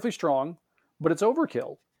wonderfully strong, but it's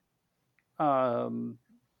overkill. Do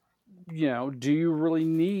you really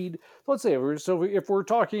need? Let's say if we're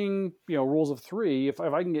talking, rules of 3, if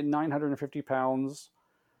I can get 950 pounds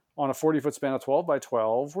on a 40-foot span of 12 by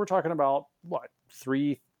 12, we're talking about what,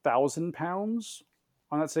 3,000 pounds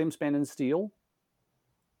on that same span in steel.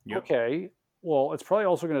 Yep. Okay, well, it's probably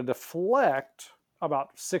also going to deflect about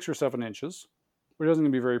 6 or 7 inches, which isn't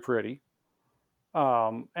going to be very pretty.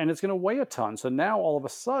 And it's going to weigh a ton. So now all of a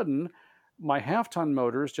sudden, my half-ton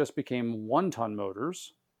motors just became 1-ton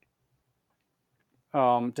motors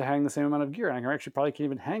to hang the same amount of gear. And I actually probably can't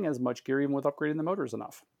even hang as much gear even with upgrading the motors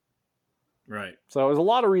enough. Right. So there's a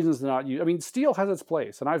lot of reasons to not use. I mean, steel has its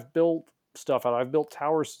place, and I've built stuff out. I've built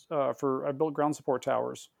towers I built ground support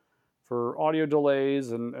towers for audio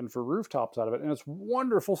delays and for rooftops out of it, and it's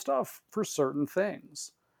wonderful stuff for certain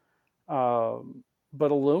things.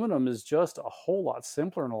 But aluminum is just a whole lot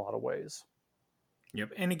simpler in a lot of ways.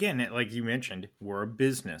 Yep. And again, like you mentioned, we're a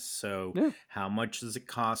business. So how much does it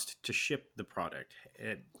cost to ship the product?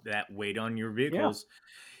 That weight on your vehicles.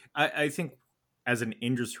 Yeah. I think as an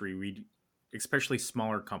industry, especially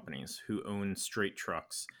smaller companies who own straight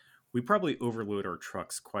trucks, we probably overload our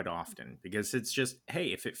trucks quite often because it's just, hey,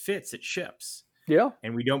 if it fits, it ships. Yeah,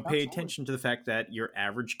 And we don't pay absolutely. attention to the fact that your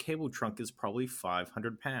average cable trunk is probably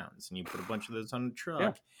 500 pounds, and you put a bunch of those on a Yeah.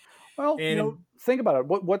 truck. Well, And think about it.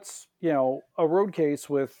 What's a road case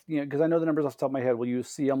with because I know the numbers off the top of my head. We'll use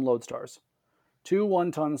CM Loadstars, 2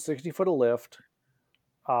 1-ton, 60-foot of lift,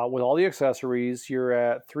 with all the accessories. You're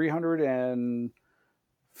at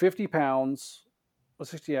 350 pounds. Well,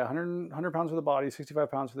 60, yeah, 100 pounds for the body, 65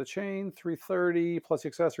 pounds for the chain, 330 plus the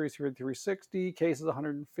accessories, 360. Cases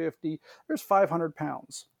 150. There's 500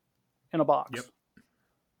 pounds in a yep, box.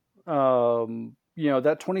 That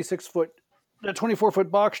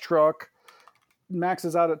 24-foot box truck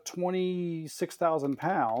maxes out at 26,000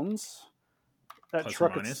 pounds. That plus or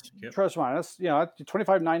truck, minus. Yep. plus minus,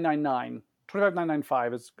 25,999,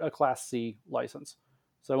 25,995 is a Class C license.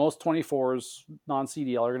 So most 24s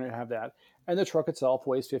non-CDL are going to have that, and the truck itself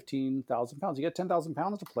weighs 15,000 pounds. You get 10,000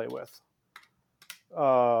 pounds to play with.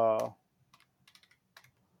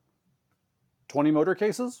 20 motor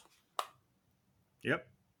cases. Yep.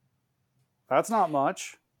 That's not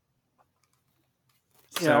much.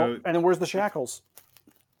 So, And then where's the shackles?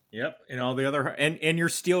 Yep, and all the other and your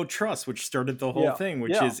steel truss, which started the whole thing,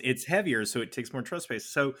 which is it's heavier, so it takes more truss space.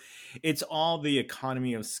 So it's all the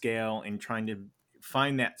economy of scale and trying to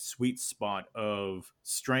find that sweet spot of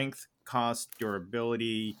strength, cost,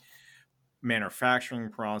 durability, manufacturing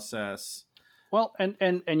process. Well,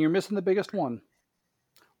 and you're missing the biggest one.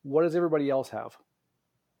 What does everybody else have?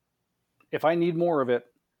 If I need more of it,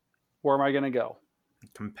 where am I going to go?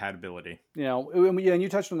 Compatibility. And you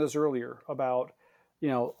touched on this earlier about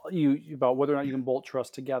about whether or not you can bolt truss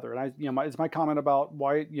together. And it's my comment about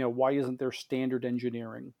why isn't there standard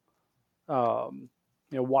engineering?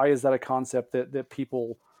 Why is that a concept that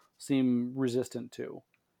people seem resistant to?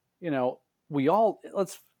 We don't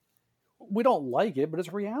like it, but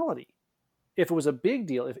it's reality. If it was a big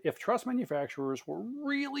deal, if truss manufacturers were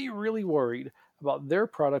really, really worried about their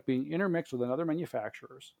product being intermixed with another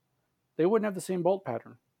manufacturer's, they wouldn't have the same bolt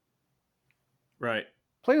pattern. Right.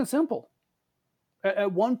 Plain and simple.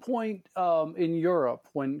 At one point in Europe,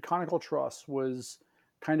 when conical truss was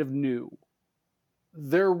kind of new,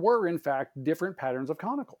 there were, in fact, different patterns of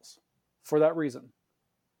conicals for that reason.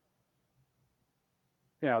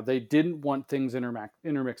 They didn't want things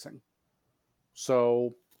intermixing.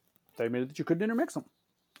 So they made it that you couldn't intermix them.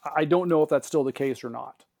 I don't know if that's still the case or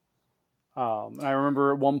not. And I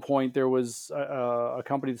remember at one point there was a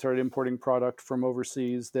company that started importing product from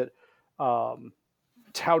overseas that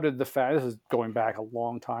touted the fact, this is going back a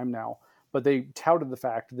long time now, but they touted the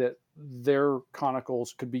fact that their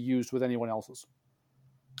conicals could be used with anyone else's.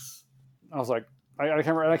 I was like, I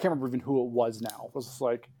can't remember even who it was now. It was just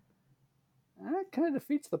like, that kind of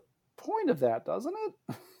defeats the point of that, doesn't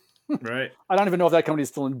it? Right. I don't even know if that company is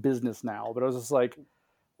still in business now, but I was just like,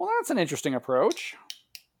 well, that's an interesting approach.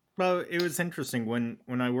 Well, it was interesting when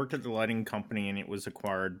I worked at the lighting company and it was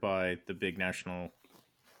acquired by the big national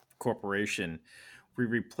corporation. We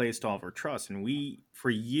replaced all of our truss, and for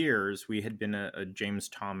years we had been a James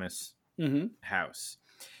Thomas house,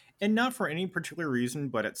 and not for any particular reason,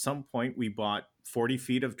 but at some point we bought 40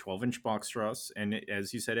 feet of 12-inch box truss, and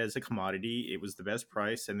as you said, as a commodity, it was the best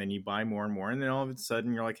price. And then you buy more and more, and then all of a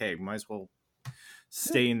sudden you're like, hey, might as well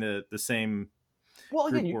stay in the same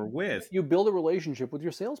group we're with. You build a relationship with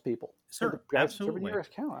your salespeople. Sure, absolutely. Your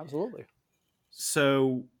account, absolutely.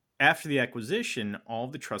 So after the acquisition, all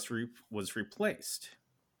the truss was replaced,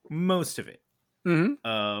 most of it,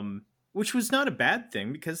 which was not a bad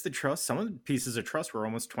thing because some of the pieces of truss were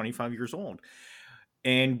almost 25 years old,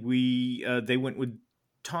 and they went with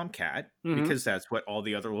Tomcat because that's what all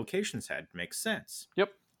the other locations had. Makes sense.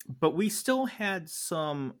 Yep. But we still had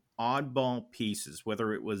some oddball pieces,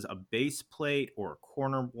 whether it was a base plate or a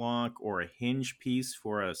corner block or a hinge piece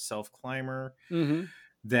for a self climber.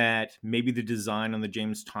 That maybe the design on the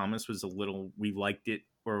James Thomas was we liked it,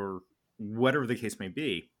 or whatever the case may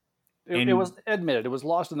be. It was admitted. It was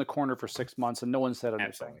lost in the corner for 6 months and no one said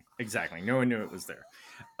anything. Exactly. No one knew it was there.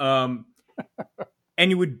 And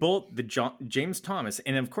you would bolt the James Thomas.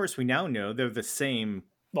 And of course, we now know they're the same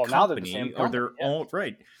company. Now they're the same company. Or they're all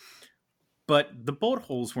right. But the bolt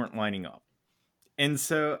holes weren't lining up. And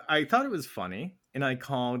so I thought it was funny. And I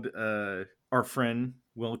called our friend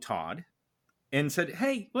Will Todd and said,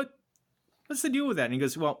 hey, what's the deal with that? And he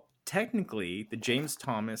goes, well, technically, the James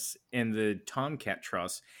Thomas and the Tomcat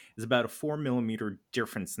truss is about a 4 millimeter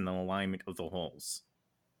difference in the alignment of the holes.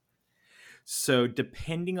 So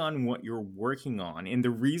depending on what you're working on, and the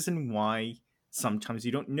reason why sometimes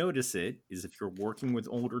you don't notice it is if you're working with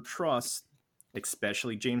older truss,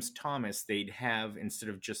 especially James Thomas, they'd have, instead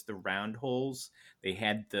of just the round holes, they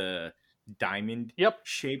had the diamond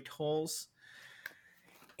shaped holes.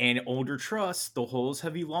 And older truss, the holes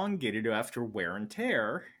have elongated after wear and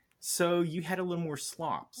tear, so you had a little more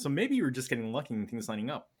slop. So maybe you were just getting lucky and things lining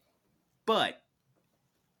up. But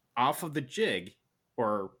off of the jig,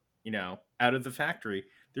 or out of the factory,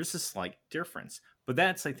 there's a slight difference. But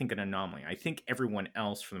that's, I think, an anomaly. I think everyone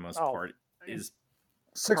else, for the most part, is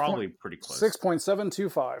probably pretty close.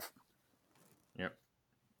 6.725. Yep.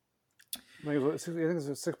 I think it's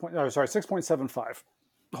 6.75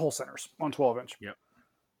 hole centers on 12-inch. Yep.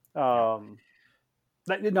 No,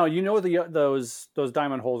 you know those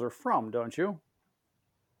diamond holes are from, don't you?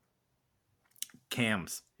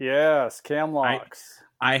 Cams. Yes, cam locks.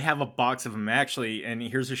 I have a box of them, actually, and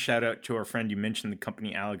here's a shout out to our friend. You mentioned the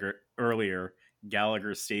company earlier,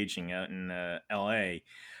 Gallagher Staging out in L.A.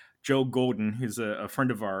 Joe Golden, who's a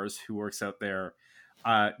friend of ours who works out there.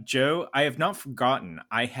 Joe, I have not forgotten.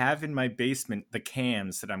 I have in my basement the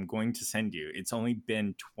cams that I'm going to send you. It's only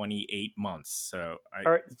been 28 months, so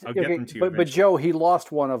I'll get them to you. But Joe, he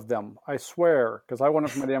lost one of them. I swear, because I want it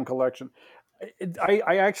from my damn collection.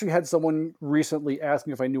 I actually had someone recently ask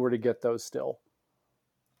me if I knew where to get those still.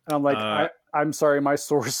 And I'm like, I'm sorry, my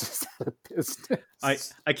source is out of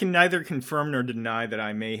business. I can neither confirm nor deny that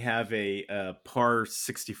I may have a Par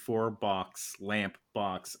 64 lamp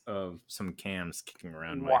box of some cams kicking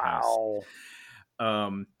around my house.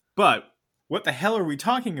 But what the hell are we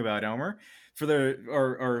talking about, Elmer? For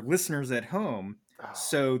our listeners at home,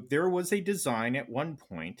 so there was a design at one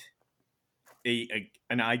point,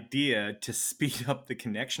 an idea to speed up the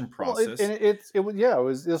connection process.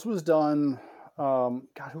 This was done.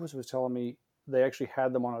 God, who was telling me they actually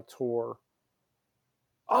had them on a tour?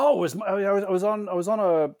 Oh, I was on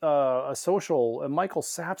a social, and Michael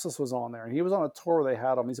Sapsis was on there, and he was on a tour where they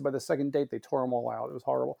had them. He said by the second date they tore them all out. It was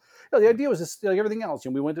horrible. The idea was just like everything else.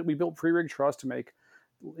 We built pre-rig truss to make,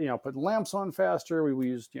 put lamps on faster. We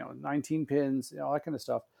used 19 pins, all that kind of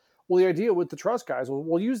stuff. Well, the idea with the truss guys,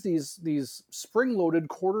 we'll use these spring-loaded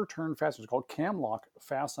quarter-turn fasteners called cam lock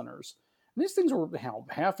fasteners. And these things were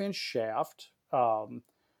half-inch shaft.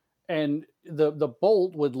 And the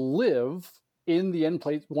bolt would live in the end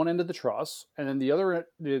plate, one end of the truss, and then the other,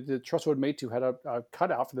 the truss would mate to had a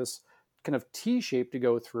cutout for this kind of T shape to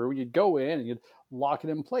go through. You'd go in and you'd lock it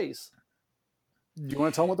in place. Do you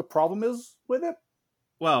want to tell them what the problem is with it?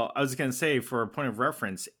 Well, I was going to say, for a point of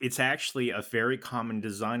reference, it's actually a very common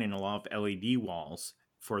design in a lot of LED walls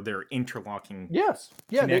for their interlocking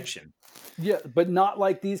connection. But not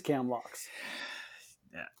like these cam locks.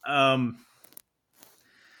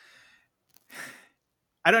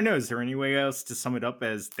 I don't know. Is there any way else to sum it up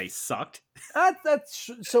as they sucked? That's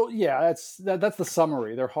the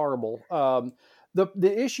summary. They're horrible.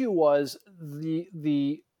 The issue was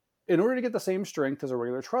in order to get the same strength as a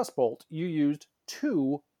regular truss bolt, you used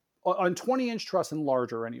two on 20-inch truss and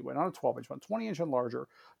larger anyway, not a 12-inch one, 20-inch and larger.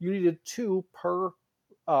 You needed two per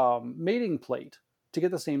mating plate to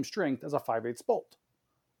get the same strength as a 5/8 bolt,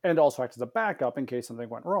 and also act as a backup in case something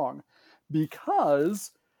went wrong,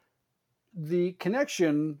 because the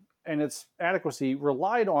connection and its adequacy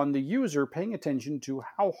relied on the user paying attention to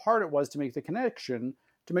how hard it was to make the connection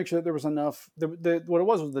to make sure that there was enough. What it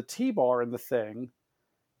was the T-bar in the thing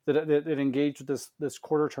that engaged with this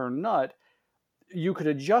quarter turn nut. You could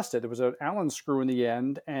adjust it. There was an Allen screw in the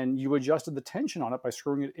end, and you adjusted the tension on it by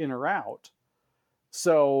screwing it in or out.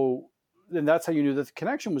 So then that's how you knew that the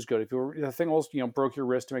connection was good. If the thing else broke your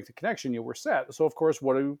wrist to make the connection, you were set. So of course,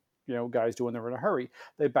 what do guys do when they're in a hurry?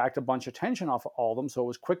 They backed a bunch of tension off of all of them, so it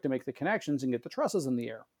was quick to make the connections and get the trusses in the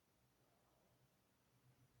air.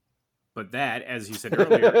 But that, as you said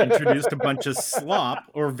earlier, introduced a bunch of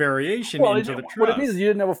slop or variation into the truss. What it means is you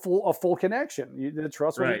didn't have a full connection. The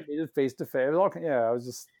truss was needed face to face. It was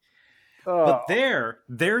just. But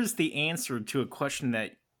there's the answer to a question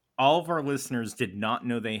that all of our listeners did not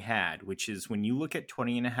know they had, which is when you look at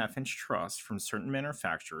 20.5-inch truss from certain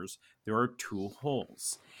manufacturers, there are two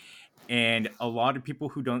holes. And a lot of people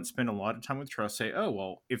who don't spend a lot of time with truss say, oh,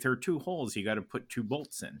 well, if there are two holes, you got to put two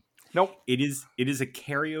bolts in. Nope. It is a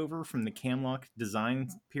carryover from the camlock design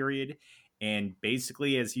period. And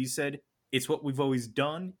basically, as you said, it's what we've always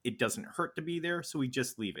done. It doesn't hurt to be there, so we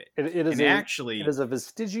just leave it. It is a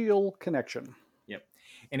vestigial connection. Yep.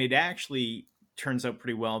 And it actually turns out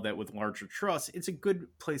pretty well that with larger truss, it's a good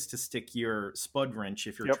place to stick your spud wrench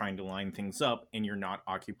if you're trying to line things up and you're not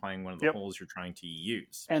occupying one of the holes you're trying to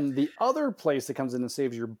use. And the other place that comes in and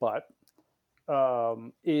saves your butt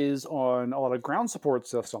is on a lot of ground support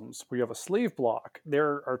systems where you have a sleeve block.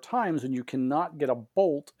 There are times when you cannot get a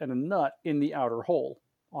bolt and a nut in the outer hole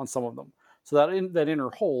on some of them. So that inner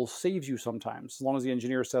hole saves you sometimes, as long as the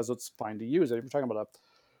engineer says it's fine to use it. If you're talking about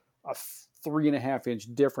a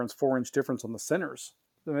 3.5-inch difference, 4-inch difference on the centers,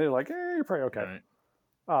 then they're like, you're probably okay.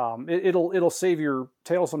 Right. It'll save your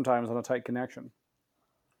tail sometimes on a tight connection.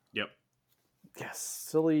 Yep. Yes,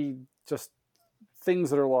 silly, just things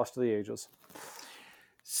that are lost to the ages.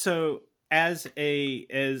 So as a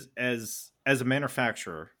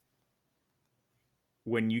manufacturer,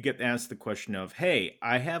 when you get asked the question of, hey,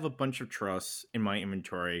 I have a bunch of truss in my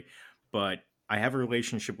inventory, but I have a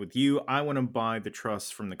relationship with you, I want to buy the truss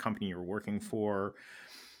from the company you're working for,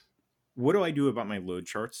 what do I do about my load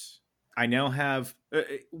charts? I now have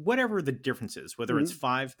whatever the difference is, whether it's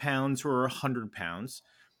 5 pounds or 100 pounds.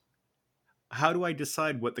 How do I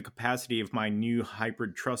decide what the capacity of my new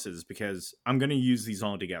hybrid truss is? Because I'm going to use these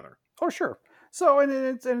all together. Oh, sure. So, and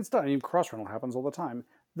it's done. I mean, cross rental happens all the time.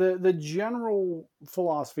 The general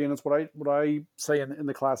philosophy, and it's what I say in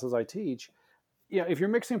the classes I teach. If you're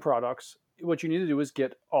mixing products, what you need to do is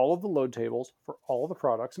get all of the load tables for all of the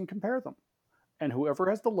products and compare them. And whoever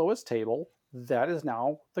has the lowest table, that is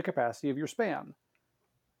now the capacity of your span.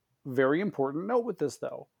 Very important note with this,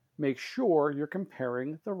 though. Make sure you're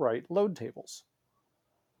comparing the right load tables.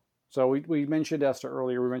 So we mentioned ESTA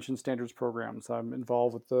earlier. We mentioned standards programs. I'm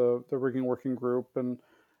involved with the rigging working group, and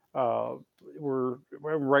we're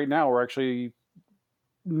actually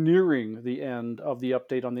nearing the end of the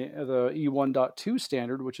update on the E1.2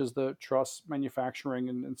 standard, which is the truss manufacturing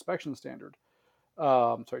and inspection standard.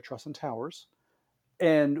 Truss and towers.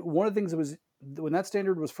 And one of the things that was, when that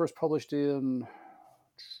standard was first published in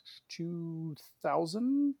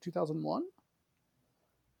 2000, 2001, it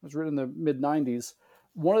was written in the mid-90s.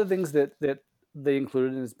 One of the things that they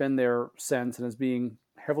included, and has been there since and is being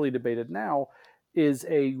heavily debated now, is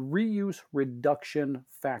a reuse reduction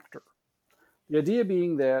factor. The idea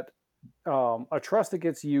being that a truss that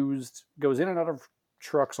gets used, goes in and out of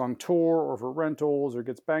trucks on tour or for rentals, or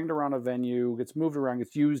gets banged around a venue, gets moved around,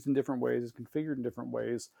 gets used in different ways, is configured in different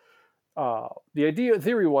ways. The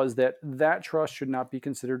theory was that truss should not be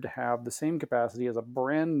considered to have the same capacity as a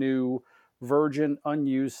brand new, virgin,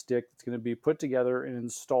 unused stick that's going to be put together and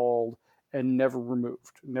installed and never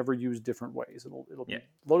removed, never used different ways. It'll be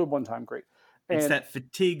loaded one time, great. It's that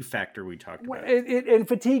fatigue factor we talked about. And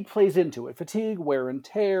fatigue plays into it. Fatigue, wear and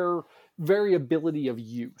tear, variability of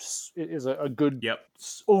use is a good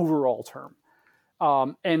overall term.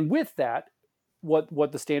 And with that,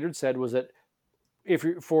 what the standard said was that if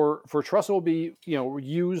for truss will be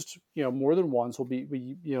used more than once, will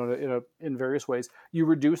be in various ways, you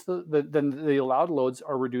reduce then the allowed loads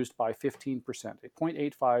are reduced by 15%, a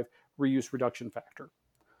 0.85 reuse reduction factor,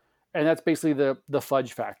 and that's basically the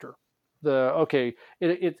fudge factor.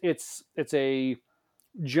 It's a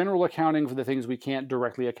general accounting for the things we can't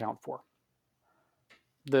directly account for.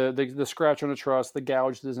 The scratch on a truss, the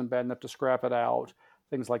gouge that isn't bad enough to scrap it out,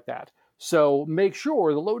 things like that. So make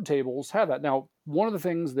sure the load tables have that. Now, one of the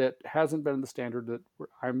things that hasn't been in the standard that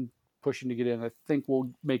I'm pushing to get in, I think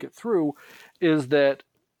we'll make it through, is that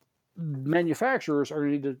manufacturers are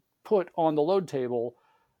going to need to put on the load table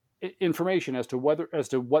information as to what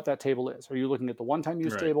that table is. Are you looking at the one-time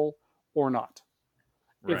use table or not?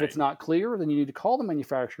 If it's not clear, then you need to call the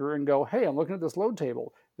manufacturer and go, hey, I'm looking at this load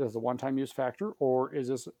table. Is the one-time use factor, or is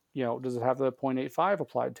this, does it have the 0.85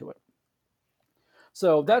 applied to it?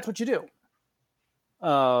 So that's what you do.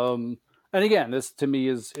 And again, this to me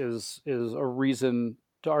is a reason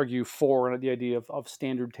to argue for the idea of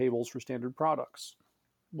standard tables for standard products.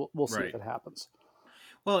 We'll see if it happens.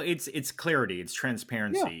 Well, it's clarity, it's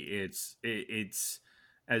transparency, it's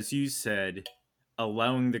as you said,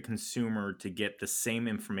 allowing the consumer to get the same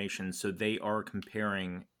information, so they are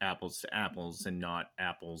comparing apples to apples and not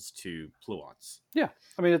apples to Pluots. Yeah,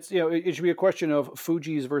 I mean, it's it should be a question of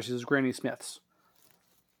Fuji's versus Granny Smiths.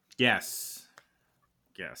 Yes.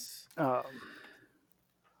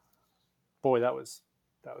 Boy, that was.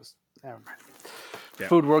 Never mind. Yeah.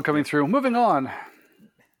 Food World coming through. Moving on.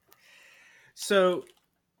 So,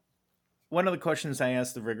 one of the questions I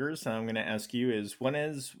asked the riggers, and I'm going to ask you, is when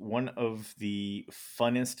is one of the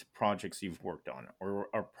funnest projects you've worked on, or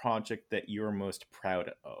a project that you're most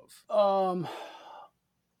proud of?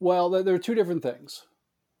 Well, there are two different things.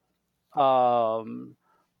 The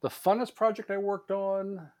funnest project I worked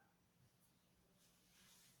on.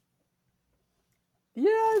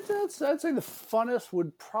 Yeah, I'd say the funnest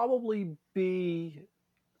would probably be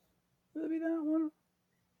that one.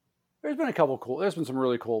 There's been some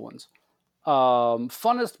really cool ones.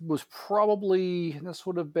 Funnest was probably, this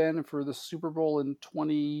would have been for the Super Bowl in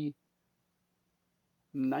 2019.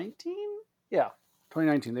 Yeah,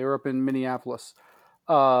 2019. They were up in Minneapolis.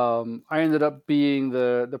 I ended up being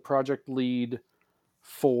the project lead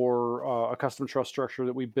for a custom truss structure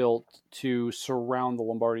that we built to surround the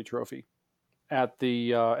Lombardi Trophy. at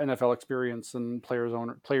the NFL Experience and Players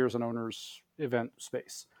and Owners event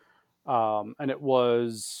space, and it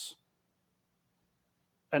was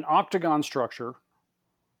an octagon structure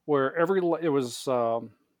where it was.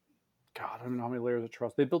 God, I don't know how many layers of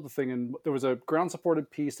truss. They built the thing, and there was a ground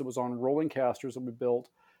supported piece that was on rolling casters that we built.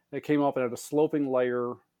 And it came up and had a sloping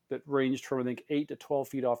layer that ranged from, I think, 8 to 12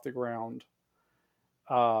 feet off the ground.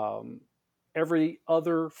 Every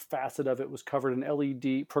other facet of it was covered in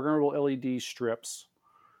programmable LED strips,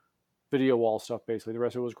 video wall stuff, basically. The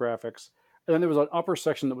rest of it was graphics. And then there was an upper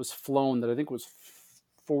section that was flown that I think was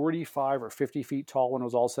 45 or 50 feet tall when it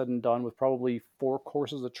was all said and done, with probably 4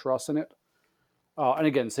 courses of truss in it. And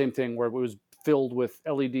again, same thing where it was filled with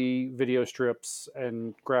LED video strips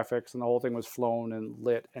and graphics, and the whole thing was flown and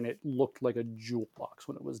lit, and it looked like a jewel box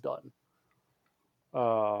when it was done.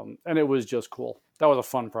 And it was just cool. That was a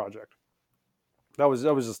fun project. That was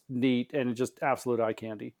just neat and just absolute eye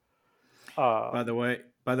candy. By the way,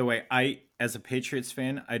 I, as a Patriots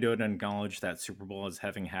fan, I don't acknowledge that Super Bowl as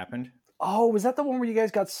having happened. Oh, was that the one where you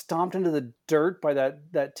guys got stomped into the dirt by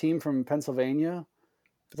that team from Pennsylvania?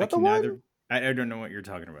 Is that the one? I don't know what you're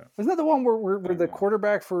talking about. Isn't that the one where the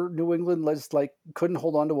quarterback for New England just couldn't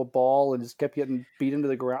hold on to a ball and just kept getting beat into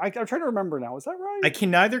the ground? I'm trying to remember now. Is that right? I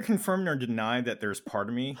can neither confirm nor deny that there's part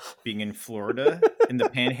of me being in Florida in the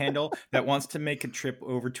Panhandle that wants to make a trip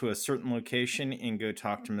over to a certain location and go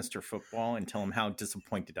talk to Mr. Football and tell him how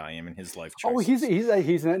disappointed I am in his life choices. Oh,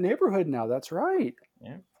 he's in that neighborhood now. That's right.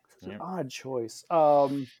 Yeah. It's an odd choice.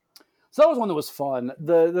 So that was one that was fun.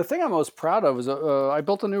 The thing I'm most proud of is I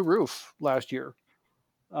built a new roof last year.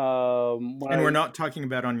 We're not talking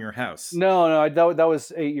about on your house. No, that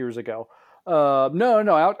was 8 years ago.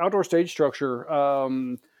 Outdoor stage structure.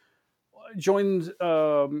 Joined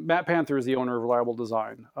Matt Panther is the owner of Reliable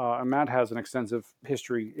Design, and Matt has an extensive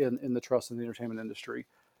history in the truss and the entertainment industry,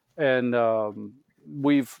 and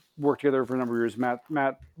we've worked together for a number of years. Matt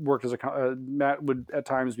worked Matt would at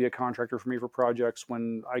times be a contractor for me for projects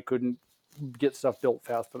when I couldn't get stuff built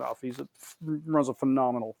fast enough. He runs a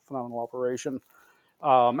phenomenal operation,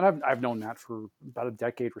 and I've known Matt for about a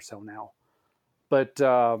decade or so now. But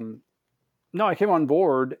no, I came on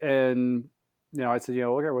board, and I said,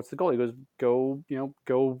 okay, what's the goal? He goes,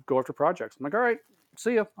 go after projects. I'm like, all right,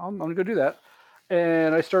 see ya. I'm gonna go do that.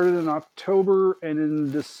 And I started in October, and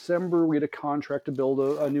in December, we had a contract to build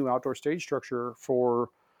a new outdoor stage structure for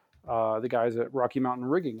the guys at Rocky Mountain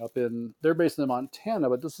Rigging they're based in Montana,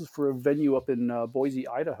 but this is for a venue up in Boise,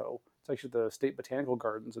 Idaho. It's actually the State Botanical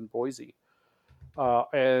Gardens in Boise.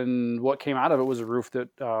 And what came out of it was a roof that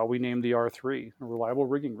we named the R3, a reliable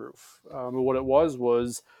rigging roof. What it was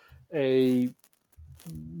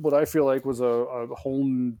what I feel like was a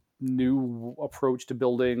whole new approach to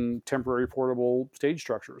building temporary portable stage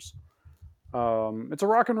structures. It's a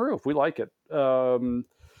rockin' roof. We like it.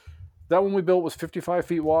 That one we built was 55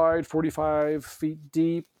 feet wide, 45 feet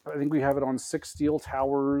deep. I think we have it on 6 steel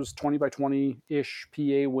towers, 20 by 20-ish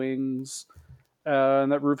PA wings.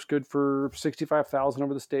 And that roof's good for $65,000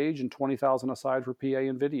 over the stage and $20,000 aside for PA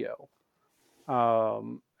and video.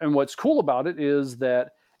 And what's cool about it is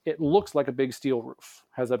that it looks like a big steel roof,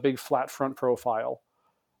 has a big flat front profile.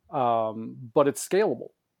 But it's scalable.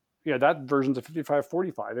 That version's a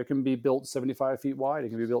 55-45. It can be built 75 feet wide. It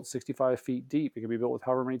can be built 65 feet deep. It can be built with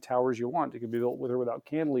however many towers you want. It can be built with or without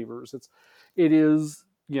cantilevers. It is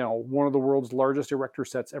one of the world's largest erector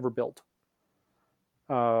sets ever built.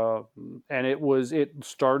 And it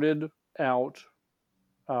started out.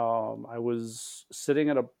 I was sitting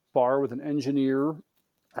at a bar with an engineer.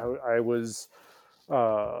 I wasn't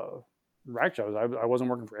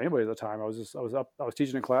working for anybody at the time. I was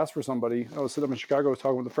teaching a class for somebody. I was sitting up in Chicago. I was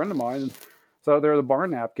talking with a friend of mine, and sat out there at the bar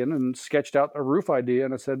napkin and sketched out a roof idea.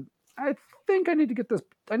 And I said, I think I need to get this.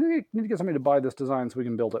 I need to get somebody to buy this design so we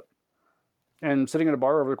can build it. And sitting at a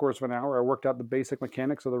bar over the course of an hour, I worked out the basic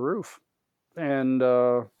mechanics of the roof. And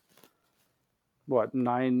 9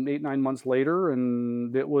 months later,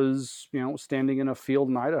 and it was standing in a field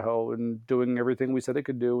in Idaho and doing everything we said it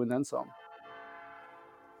could do, and then some.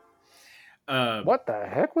 What the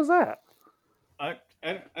heck was that? I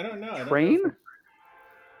don't know. Train?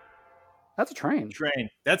 That's a train.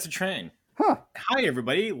 That's a train. Huh. Hi,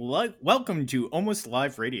 everybody. Welcome to Almost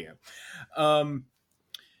Live Radio.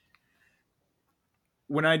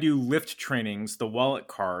 When I do lift trainings, the wallet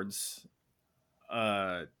cards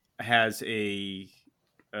has a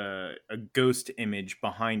ghost image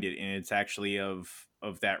behind it, and it's actually of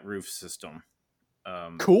that roof system.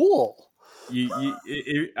 Cool.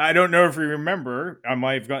 I don't know if you remember, I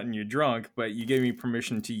might have gotten you drunk, but you gave me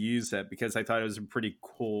permission to use that because I thought it was a pretty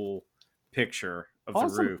cool picture of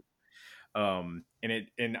Awesome. the roof.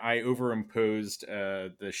 And I overimposed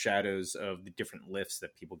the shadows of the different lifts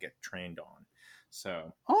that people get trained on.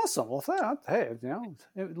 So Awesome. Well, hey,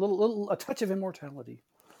 a touch of immortality.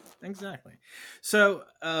 exactly. So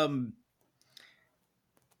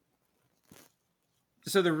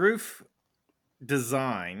so the roof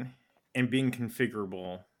design and being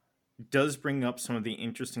configurable does bring up some of the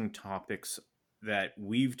interesting topics that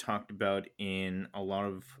we've talked about in a lot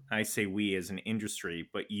of, I say we as an industry,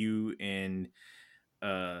 but you and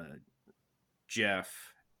uh,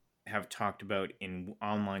 Jeff have talked about in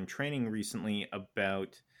online training recently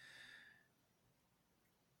about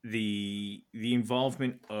the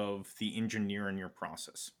involvement of the engineer in your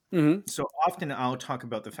process. Mm-hmm. So often I'll talk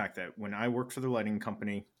about the fact that when I worked for the lighting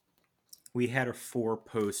company, we had a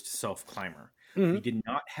 4-post self climber. Mm-hmm. We did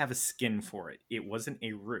not have a skin for it. It wasn't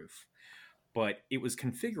a roof, but it was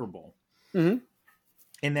configurable. Mm-hmm.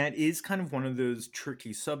 And that is kind of one of those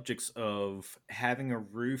tricky subjects of having a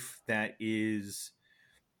roof that is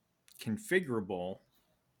configurable,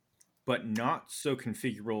 but not so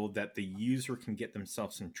configurable that the user can get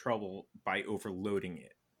themselves in trouble by overloading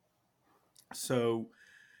it. So,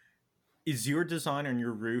 is your design on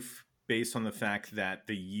your roof based on the fact that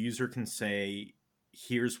the user can say,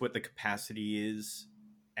 here's what the capacity is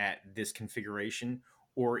at this configuration?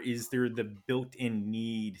 Or is there the built in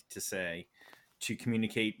need to say, to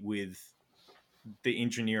communicate with the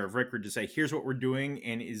engineer of record to say, here's what we're doing,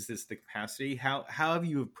 and is this the capacity? How have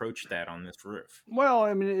you approached that on this roof? Well,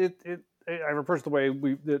 I mean, I've approached the way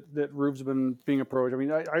that roofs have been being approached. I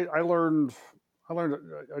mean, I learned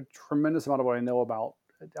a tremendous amount of what I know about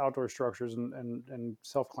outdoor structures and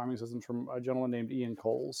self climbing systems from a gentleman named Ian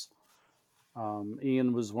Coles.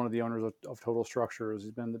 Ian was one of the owners of Total Structures.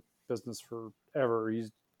 He's been in the business forever.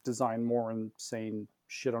 He's designed more insane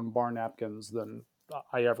shit on bar napkins than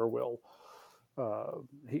I ever will.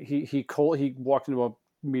 He walked into a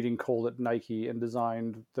meeting cold at Nike and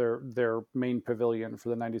designed their main pavilion for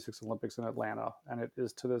the '96 Olympics in Atlanta, and it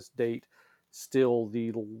is to this date still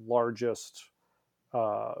the largest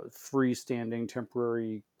freestanding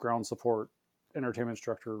temporary ground support entertainment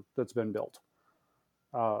structure that's been built.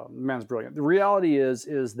 Man's brilliant. The reality is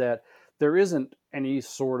that there isn't any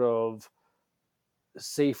sort of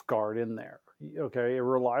safeguard in there. Okay, it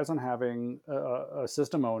relies on having a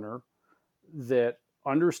system owner that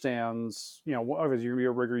understands, obviously you're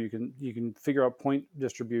a rigger, you can figure out point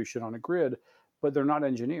distribution on a grid, but they're not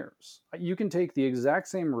engineers. You can take the exact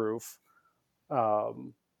same roof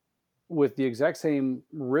with the exact same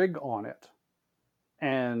rig on it,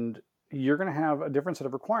 and you're going to have a different set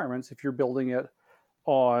of requirements if you're building it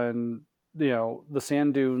on the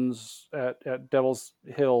sand dunes at Devil's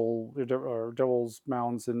Hill or Devil's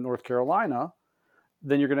Mounds in North Carolina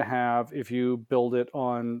than you're going to have if you build it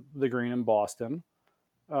on the green in Boston,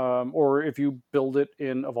 or if you build it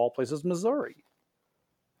in, of all places, Missouri.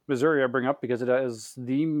 Missouri I bring up because it has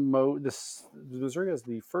Missouri has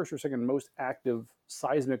the first or second most active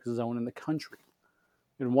seismic zone in the country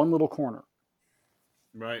in one little corner.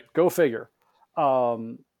 Right. Go figure.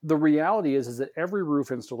 The reality is that every roof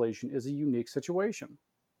installation is a unique situation.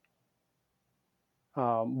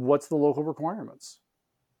 What's the local requirements?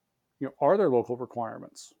 Are there local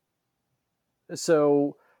requirements?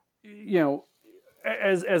 So,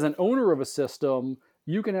 as an owner of a system,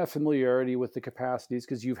 you can have familiarity with the capacities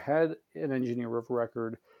because you've had an engineer of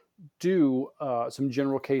record do some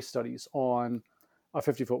general case studies on a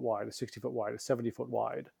 50-foot wide, a 60-foot wide, a 70-foot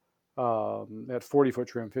wide, at 40-foot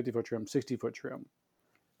trim, 50-foot trim, 60-foot trim.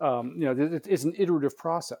 It's an iterative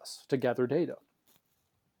process to gather data.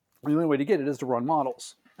 The only way to get it is to run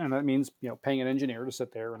models. And that means, paying an engineer to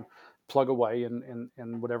sit there and plug away in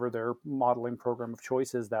whatever their modeling program of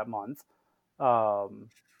choice is that month,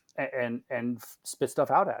 and spit stuff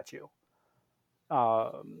out at you.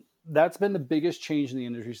 That's been the biggest change in the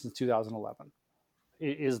industry since 2011,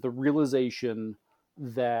 is the realization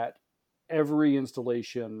that every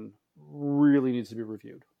installation really needs to be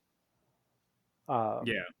reviewed.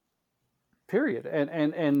 Yeah. Period. And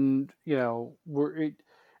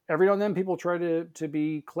every now and then people try to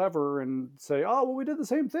be clever and say, oh, well, we did the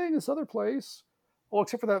same thing this other place. Well,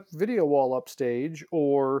 except for that video wall upstage,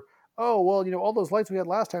 or, oh, well, all those lights we had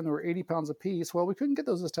last time, they were 80 pounds a piece. Well, we couldn't get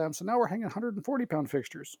those this time, so now we're hanging 140-pound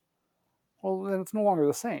fixtures. Well, then it's no longer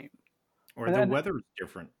the same. Or the weather is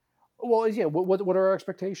different. Well, yeah, what are our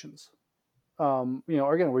expectations? Again,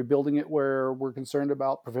 are we building it where we're concerned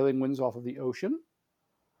about prevailing winds off of the ocean?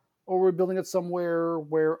 Or we're building it somewhere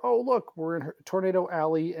where, oh, look, we're in Tornado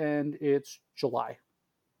Alley and it's July.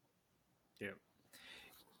 Yeah.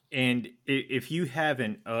 And if you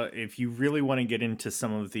haven't, if you really want to get into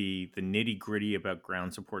some of the nitty gritty about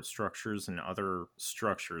ground support structures and other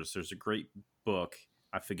structures, there's a great book.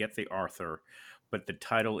 I forget the author, but the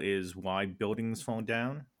title is "Why Buildings Fall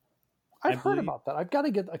Down." I I've heard believe. about that. I've got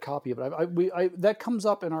to get a copy of it. That comes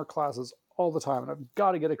up in our classes all the time, and I've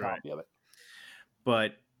got to get a Right. copy of it.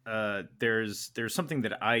 But there's something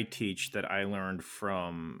that I teach that I learned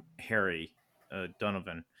from Harry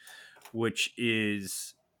Donovan, which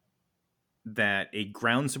is that a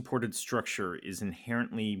ground supported structure is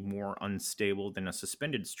inherently more unstable than a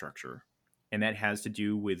suspended structure. And that has to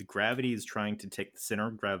do with gravity is trying to take the center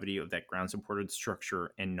of gravity of that ground supported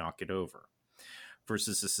structure and knock it over.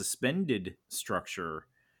 Versus a suspended structure,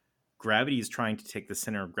 gravity is trying to take the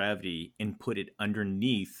center of gravity and put it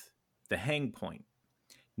underneath the hang point.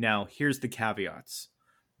 Now, here's the caveats: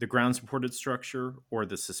 the ground supported structure or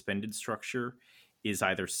the suspended structure is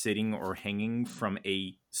either sitting or hanging from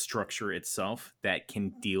a structure itself that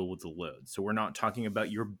can deal with the load. So we're not talking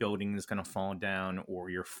about your building is going to fall down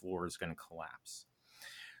or your floor is going to collapse.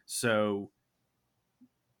 So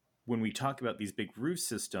when we talk about these big roof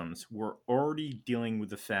systems, we're already dealing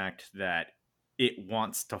with the fact that it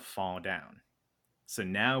wants to fall down. So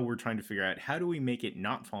now we're trying to figure out how do we make it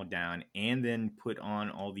not fall down and then put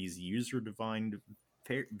on all these user-defined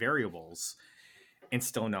variables and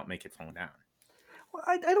still not make it fall down. Well,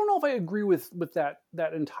 I don't know if I agree with that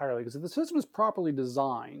entirely, because if the system is properly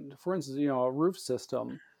designed, for instance, a roof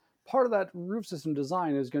system, part of that roof system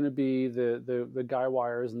design is going to be the guy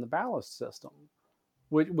wires and the ballast system,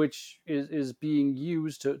 which is being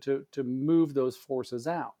used to move those forces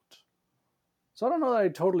out. So I don't know that I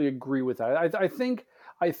totally agree with that. I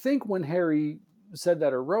think when Harry said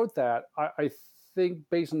that or wrote that, I think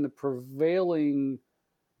based on the prevailing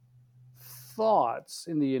thoughts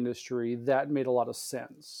in the industry, that made a lot of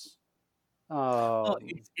sense. Well,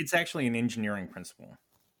 it's actually an engineering principle.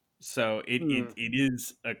 So it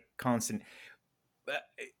is a constant.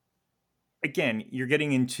 Again, you're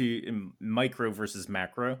getting into micro versus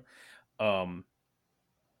macro. That's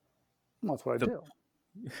what I do.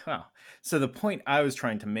 So the point I was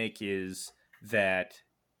trying to make is that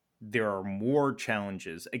there are more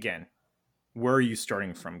challenges. Again, where are you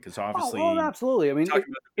starting from? Because obviously, absolutely. I mean, talking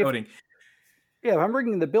about the building. If I'm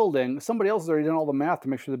rigging the building, somebody else has already done all the math to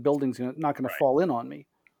make sure the building's not going to fall in on me.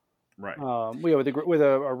 Right. With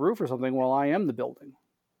a roof or something, well, I am the building.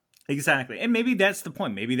 Exactly. And maybe that's the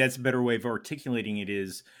point. Maybe that's a better way of articulating it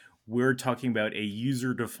is we're talking about a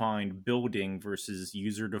user-defined building versus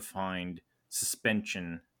user-defined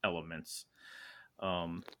suspension elements.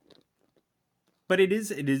 But it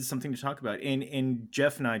is something to talk about. And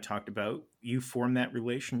Jeff and I talked about, you form that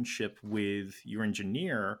relationship with your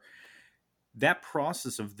engineer. That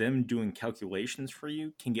process of them doing calculations for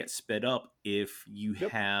you can get sped up if you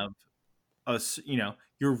have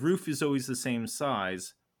your roof is always the same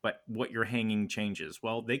size, but what you're hanging changes.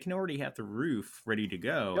 Well, they can already have the roof ready to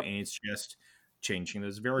go, and it's just changing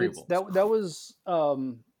those variables. That was, I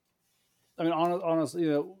mean,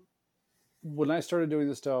 honestly, when I started doing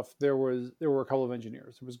this stuff, there were a couple of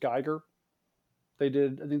engineers. It was Geiger. I think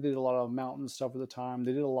they did a lot of mountain stuff at the time.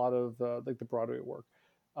 They did a lot of like the Broadway work.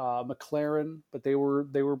 McLaren, but they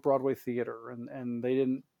were Broadway theater, and they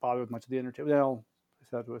didn't bother with much of the entertainment. Well,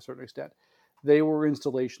 to a certain extent, they were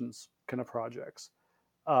installations kind of projects.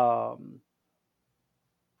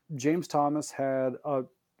 James Thomas had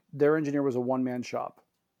their engineer was a one-man shop.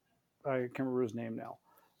 I can't remember his name now.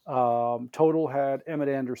 Total had Emmett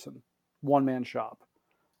Anderson, one-man shop.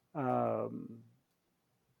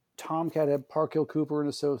 Tomcat had Parkhill Cooper and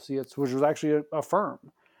Associates, which was actually a firm,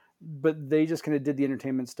 but they just kind of did the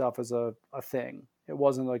entertainment stuff as a thing. It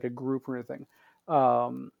wasn't like a group or anything.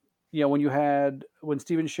 When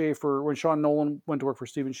Sean Nolan went to work for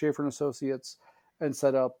Stephen Schaefer and Associates and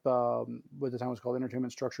set up what the time was called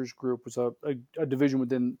Entertainment Structures Group, was a division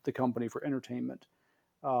within the company for entertainment.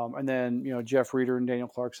 And then Jeff Reeder and Daniel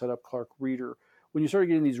Clark set up Clark Reeder. When you started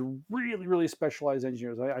getting these really, really specialized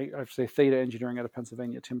engineers, I have to say Theta Engineering out of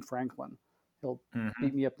Pennsylvania, Tim Franklin. He'll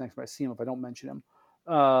beat me up next time I see him if I don't mention him.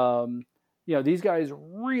 These guys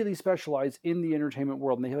really specialize in the entertainment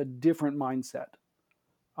world, and they have a different mindset.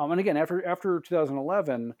 And again, after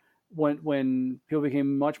 2011, when people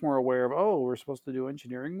became much more aware of, we're supposed to do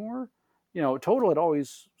engineering more, Total had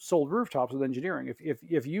always sold rooftops with engineering.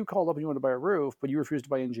 If you called up and you wanted to buy a roof, but you refused to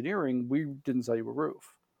buy engineering, we didn't sell you a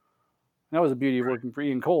roof. And that was the beauty of working for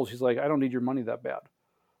Ian Cole. She's like, I don't need your money that bad.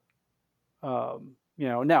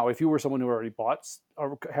 Now if you were someone who already bought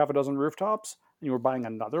half a dozen rooftops and you were buying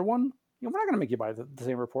another one, we're not going to make you buy the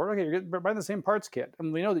same report. Okay, you're buying the same parts kit,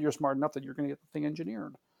 and we know that you're smart enough that you're going to get the thing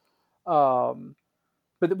engineered.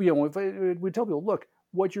 But if we tell people, look,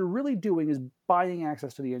 what you're really doing is buying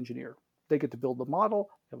access to the engineer. They get to build the model,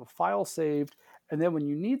 have a file saved, and then when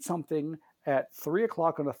you need something at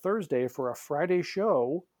 3:00 on a Thursday for a Friday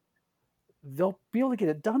show, they'll be able to get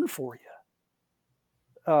it done for you.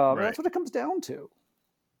 Right. That's what it comes down to.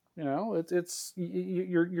 It's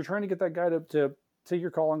you're trying to get that guy to take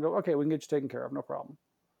your call and go, okay, we can get you taken care of, no problem.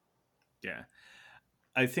 Yeah.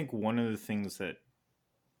 I think one of the things that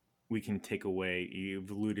we can take away,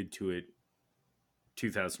 you've alluded to it,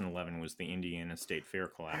 2011 was the Indiana State Fair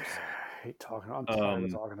collapse. I hate talking. I'm tired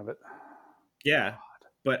of talking of it. Yeah,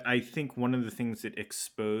 but I think one of the things it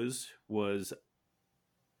exposed was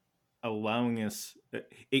allowing us,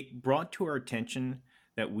 it brought to our attention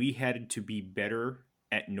that we had to be better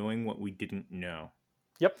at knowing what we didn't know.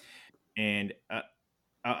 Yep. And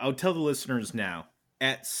I'll tell the listeners now,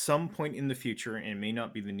 at some point in the future, and it may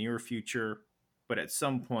not be the near future, but at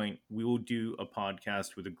some point we will do a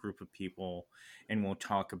podcast with a group of people and we'll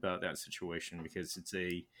talk about that situation, because it's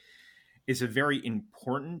a very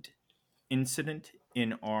important incident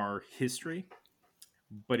in our history,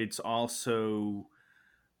 but it's also,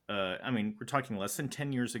 we're talking less than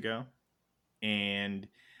 10 years ago, and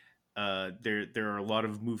there are a lot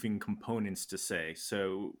of moving components to say.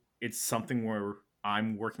 So it's something where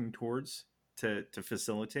I'm working towards to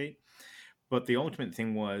facilitate. But the ultimate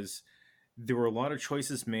thing was, there were a lot of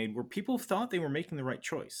choices made where people thought they were making the right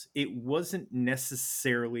choice. It wasn't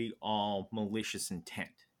necessarily all malicious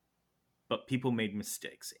intent, but people made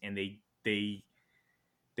mistakes, and they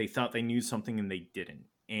thought they knew something and they didn't.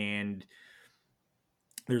 And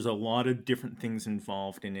there's a lot of different things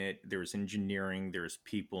involved in it. There's engineering, there's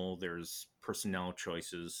people, there's personnel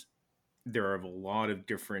choices. There are a lot of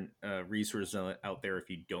different resources out there. If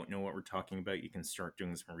you don't know what we're talking about, you can start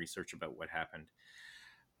doing some research about what happened.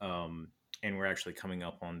 And we're actually coming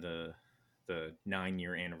up on the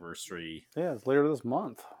 9-year anniversary. Yeah, it's later this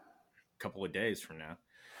month. A couple of days from now.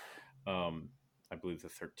 I believe the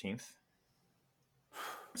 13th.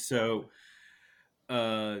 So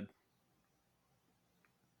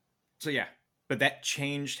yeah, but that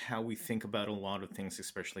changed how we think about a lot of things,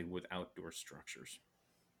 especially with outdoor structures.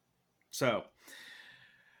 So,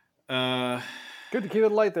 good to keep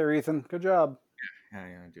it light there, Ethan. Good job. Yeah,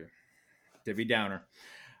 I do. Debbie Downer.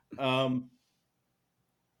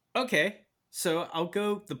 Okay, so I'll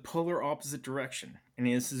go the polar opposite direction. And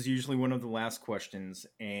this is usually one of the last questions.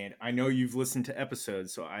 And I know you've listened to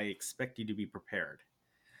episodes, so I expect you to be prepared.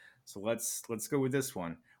 So let's go with this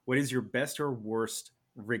one. What is your best or worst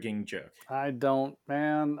rigging joke? I'm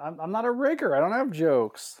not a rigger. I don't have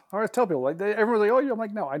jokes. I always tell people, like, everyone's like, oh, I'm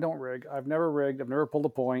like, no, I don't rig. I've never rigged. I've never pulled a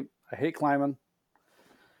point. I hate climbing.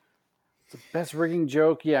 The best rigging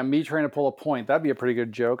joke? Yeah, me trying to pull a point. That'd be a pretty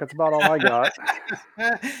good joke. That's about all I got.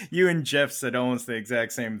 You and Jeff said almost the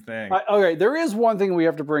exact same thing. Okay, there is one thing we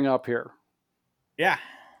have to bring up here. Yeah.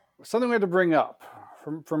 Something we have to bring up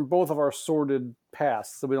from both of our sordid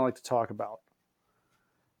pasts that we don't like to talk about.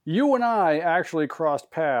 You and I actually crossed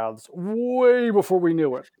paths way before we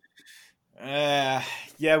knew it.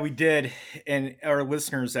 Yeah, we did. And our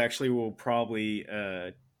listeners actually will probably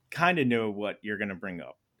kind of know what you're going to bring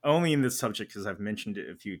up. Only in this subject, because I've mentioned it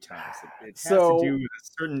a few times. It has to do with a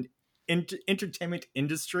certain entertainment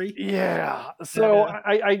industry. Yeah. So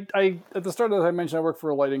I at the start, as I mentioned, I worked for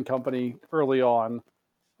a lighting company early on.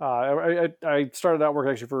 I started out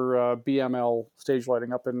working actually for BML Stage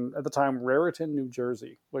Lighting up in, at the time, Raritan, New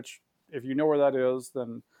Jersey, which, if you know where that is,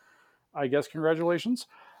 then I guess congratulations.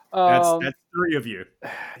 That's 3 of you.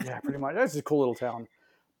 Yeah, pretty much. It's a cool little town.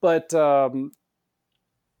 But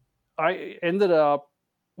I ended up,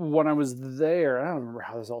 when I was there, I don't remember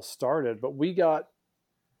how this all started, but we got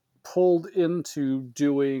pulled into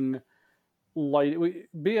doing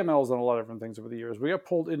BML's done a lot of different things over the years. We got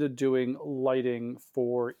pulled into doing lighting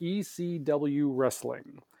for ECW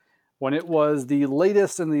Wrestling when it was the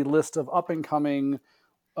latest in the list of up and coming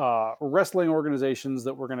wrestling organizations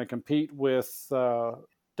that were going to compete with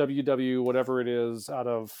WW, whatever it is, out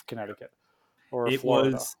of Connecticut or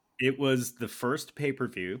Florida. It was the first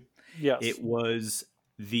pay-per-view. Yes. It was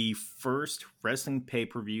the first wrestling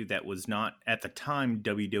pay-per-view that was not at the time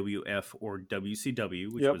WWF or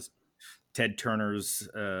WCW, which was Ted Turner's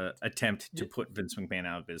attempt to put Vince McMahon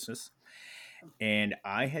out of business. And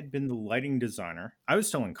I had been the lighting designer. I was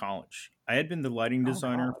still in college. I had been the lighting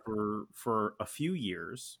designer for a few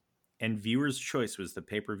years, and Viewers Choice was the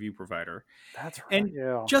pay-per-view provider. That's right.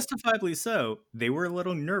 And justifiably so, they were a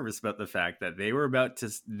little nervous about the fact that they were about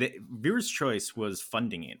to... Viewers Choice was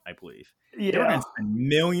funding it, I believe. Yeah. They were going to spend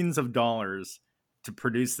millions of dollars to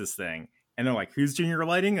produce this thing. And they're like, who's doing your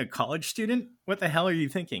lighting? A college student? What the hell are you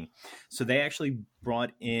thinking? So they actually brought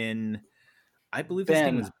in, I believe his name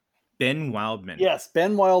Ben. was Ben Wildman. Yes,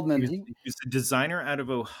 Ben Wildman. He was a designer out of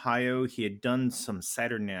Ohio. He had done some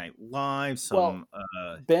Saturday Night Live.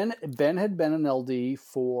 Ben had been an LD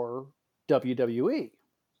for WWE.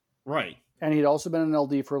 Right. And he'd also been an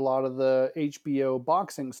LD for a lot of the HBO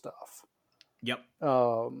boxing stuff. Yep.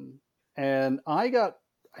 And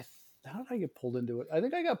how did I get pulled into it? I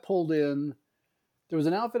think I got pulled in. There was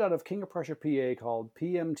an outfit out of King of Prussia, PA called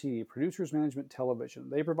PMT, Producers Management Television.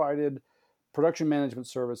 They provided production management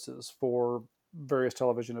services for various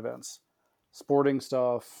television events, sporting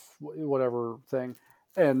stuff, whatever thing.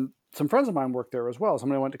 And some friends of mine worked there as well.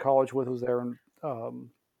 Somebody I went to college with was there, and the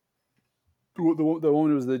woman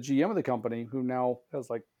who was the GM of the company, who now has,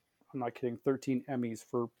 like, I'm not kidding, 13 Emmys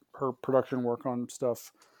for her production work on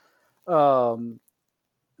stuff.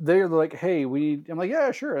 They're like, hey, I'm like,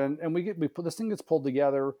 yeah, sure. And we put this thing gets pulled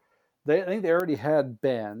together. I think they already had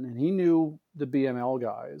Ben, and he knew the BML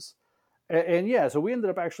guys. And yeah, so we ended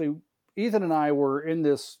up actually, Ethan and I were in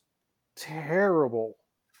this terrible,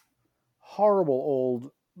 horrible,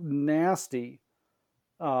 old, nasty,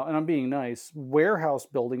 and I'm being nice, warehouse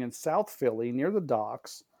building in South Philly near the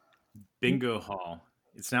docks. Bingo Hall.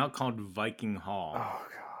 It's now called Viking Hall. Oh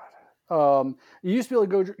God. You used to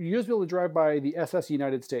be able to drive by the SS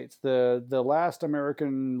United States. The last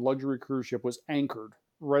American luxury cruise ship was anchored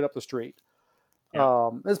right up the street. Yeah.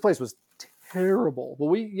 This place was terrible. But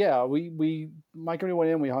my company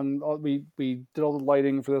went in, we did all the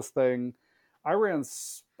lighting for this thing. I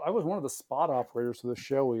was one of the spot operators for the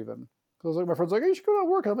show even. Because like my friends were like, hey, you should go to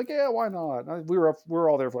work. I'm like, yeah, why not? We were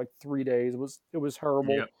all there for like 3 days. It was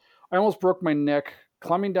horrible. Yep. I almost broke my neck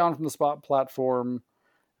climbing down from the spot platform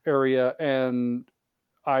area, and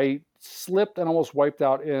I slipped and almost wiped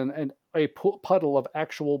out in a puddle of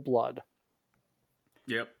actual blood.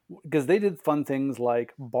 Yep. Because they did fun things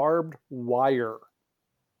like barbed wire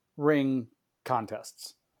ring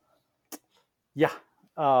contests. Yeah.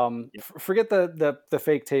 Forget the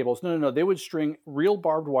fake tables. No. They would string real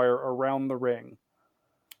barbed wire around the ring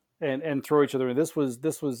and throw each other in. This was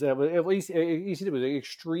at least it was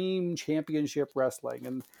extreme championship wrestling,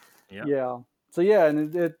 and yeah. So yeah,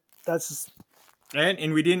 and that's just,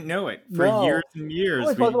 and we didn't know it for years and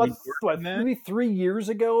years. Maybe 3 years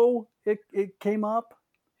ago it came up.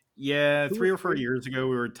 Yeah, 3 or 4 years ago,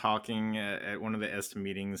 we were talking at one of the ESTA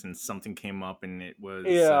meetings, and something came up, and it was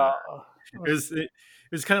it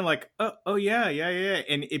was kind of like, oh yeah,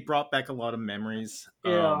 and it brought back a lot of memories.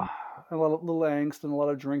 Yeah, a little angst and a lot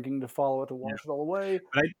of drinking to follow it to wash it all away.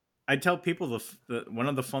 But I tell people one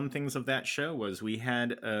of the fun things of that show was we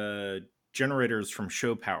had generators from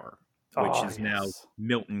Show Power, which is now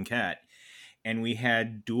Milton Cat, and we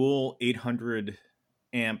had dual 800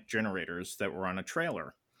 amp generators that were on a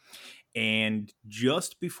trailer. And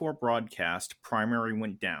just before broadcast, primary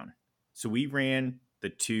went down. So we ran the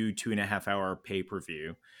 2.5 hour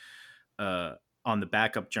pay-per-view on the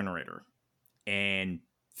backup generator. And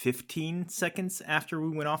 15 seconds after we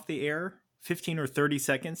went off the air, 15 or 30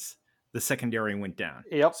 seconds, the secondary went down.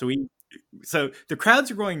 Yep. So the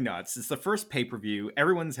crowds are going nuts. It's the first pay-per-view.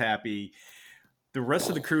 Everyone's happy. The rest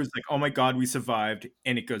of the crew is like, oh my God, we survived.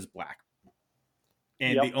 And it goes black.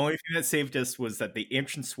 And the only thing that saved us was that the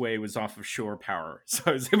entrance sway was off of Shore Power. So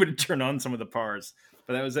I was able to turn on some of the powers.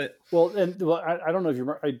 But that was it. Well, I don't know if you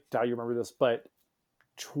remember, I doubt you remember this, but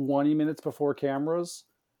 20 minutes before cameras,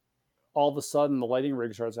 all of a sudden the lighting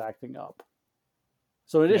rig starts acting up.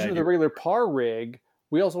 So in addition to the regular par rig,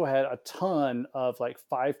 we also had a ton of like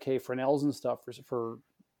 5K Fresnels and stuff for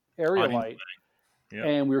area light. Yep.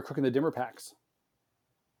 And we were cooking the dimmer packs.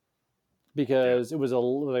 Because it was a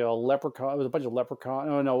leprechaun. It was a bunch of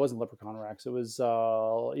leprechaun. No, it wasn't leprechaun racks. It was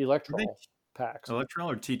Electrol packs.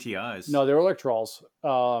 Electrol or TTIs? No, they were Electrols.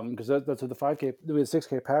 Because that's what the 5K. We had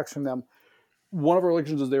 6K packs from them. One of our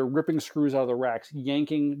elections was they were ripping screws out of the racks,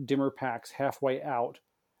 yanking dimmer packs halfway out,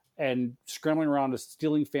 and scrambling around to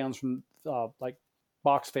stealing fans from like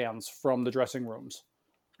box fans from the dressing rooms.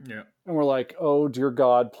 Yeah, and we're like, "Oh dear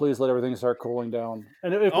God, please let everything start cooling down."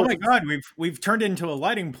 And oh my God, we've turned into a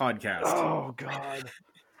lighting podcast. Oh God,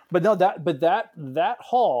 but no, that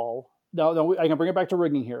hall. No, I can bring it back to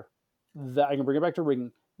rigging here. That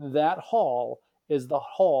hall is the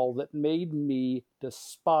hall that made me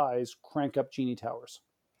despise crank up genie towers.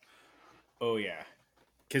 Oh yeah,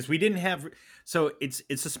 because we didn't have. So it's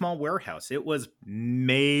a small warehouse. It was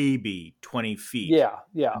maybe 20 feet. Yeah.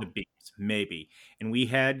 The beams, maybe, and we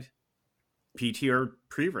had PTR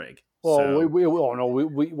pre-rig. Well, so.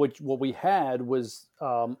 What we had was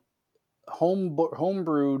home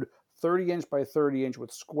brewed 30-inch by 30-inch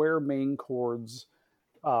with square main cords.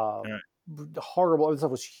 Right. Horrible. This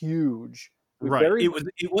stuff was huge. Right.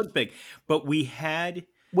 It was big, but we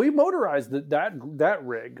motorized that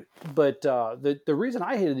rig. But the reason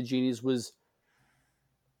I hated the Genies was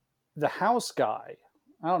the house guy.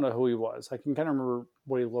 I don't know who he was. I can kind of remember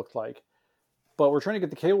what he looked like. But we're trying to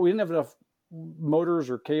get the cable. We didn't have enough motors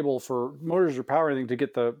or power or anything to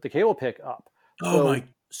get the cable pick up.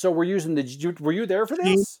 So we're using were you there for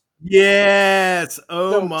this? Yes.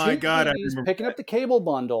 Oh my God. I remember picking up the cable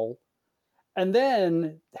bundle. And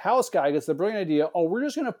then the house guy gets the brilliant idea, we're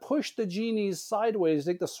just going to push the Genies sideways,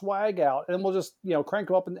 take the swag out, and we'll just, crank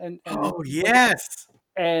them up and oh, yes.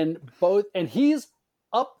 And he's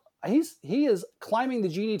up, he is climbing the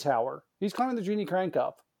Genie tower. He's climbing the Genie crank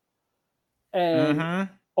up. And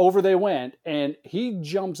over they went, and he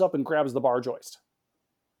jumps up and grabs the bar joist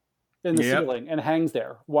in the ceiling and hangs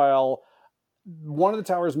there while one of the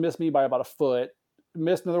towers missed me by about a foot,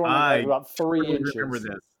 missed another one by about 3 inches. Remember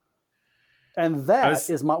this. And that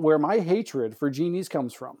is where my hatred for Genies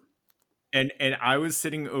comes from. And I was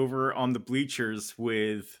sitting over on the bleachers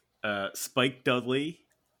with Spike Dudley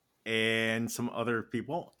and some other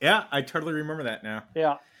people. Yeah, I totally remember that now.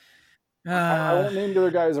 Yeah. I won't name the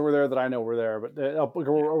other guys over there that I know were there, but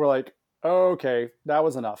we're like, okay, that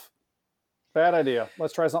was enough. Bad idea.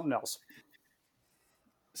 Let's try something else.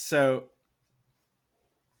 So,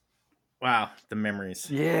 wow, the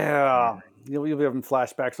memories. Yeah. You'll be having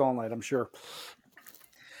flashbacks all night, I'm sure.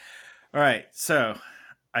 All right, so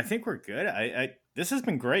I think we're good. This has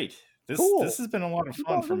been great. This has been a lot of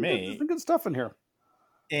fun for me. There's some good stuff in here.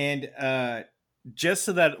 And just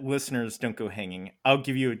so that listeners don't go hanging, I'll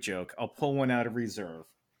give you a joke. I'll pull one out of reserve.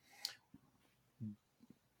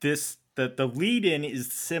 The lead-in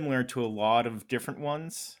is similar to a lot of different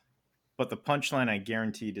ones, but the punchline I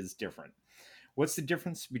guaranteed is different. What's the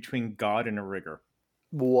difference between God and a rigger?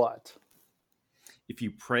 What? If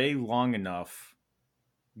you pray long enough,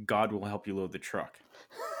 God will help you load the truck.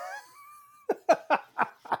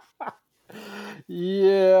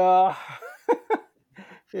 Yeah.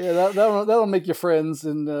 Yeah, that'll make you friends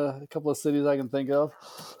in a couple of cities I can think of.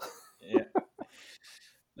 Yeah.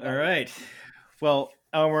 All right. Well,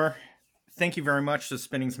 Elmer, thank you very much for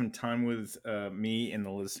spending some time with me and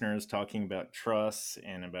the listeners talking about trusts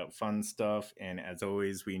and about fun stuff. And as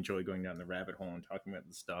always, we enjoy going down the rabbit hole and talking about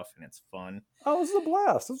the stuff, and it's fun. Oh, this is a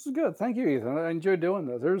blast. This is good. Thank you, Ethan. I enjoyed doing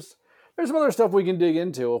this. There's some other stuff we can dig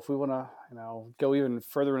into if we want to, go even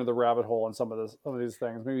further into the rabbit hole on some of these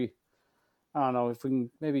things. Maybe, I don't know, if we can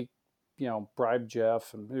maybe, bribe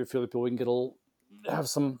Jeff and maybe a few other people we can have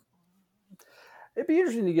some. It'd be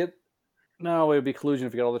interesting to get. No, it would be collusion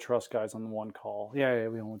if you got all the trust guys on the one call. Yeah,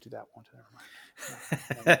 we won't do that one.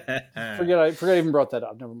 Never mind. Forget I even brought that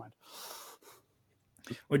up. Never mind.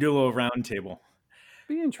 We'll do a little round table.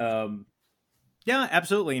 Be interesting. Yeah,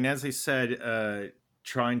 absolutely. And as I said,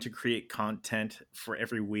 trying to create content for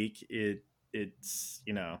every week, it's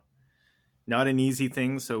not an easy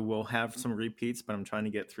thing. So we'll have some repeats, but I'm trying to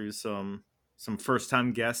get through some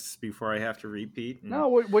first-time guests before I have to repeat. No,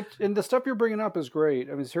 what and the stuff you're bringing up is great.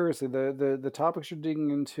 I mean, seriously, the topics you're digging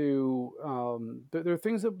into, there are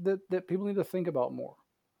things that people need to think about more.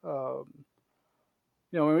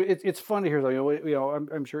 It's fun to hear.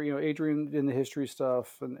 I'm sure Adrian in the history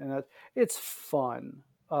stuff, and that it's fun.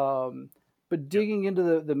 But digging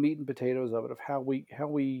into the meat and potatoes of it, of how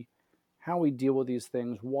we deal with these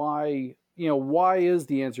things, why is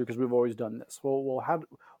the answer? Because we've always done this. Well,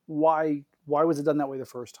 why was it done that way the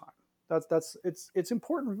first time? It's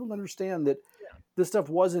important for people to understand that this stuff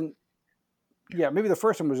wasn't. Yeah, maybe the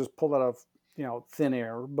first time was just pulled out of thin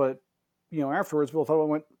air, but afterwards people thought,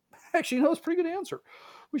 went, actually, that's a pretty good answer.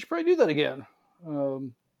 We should probably do that again.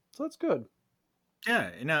 So that's good.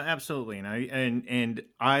 Yeah, no, absolutely. And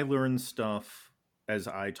I learn stuff as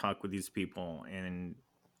I talk with these people, and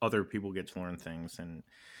other people get to learn things, and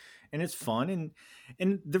it's fun.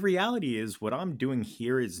 And the reality is, what I'm doing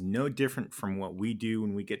here is no different from what we do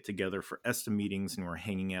when we get together for ESTA meetings and we're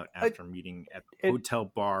hanging out after a meeting at the hotel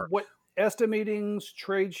bar. What ESTA meetings,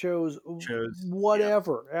 trade shows,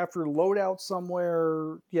 whatever, after loadout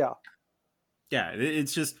somewhere. Yeah. Yeah,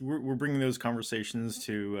 it's just we're bringing those conversations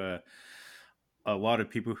to a lot of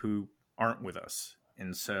people who aren't with us,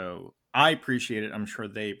 and so I appreciate it. I'm sure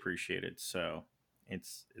they appreciate it. So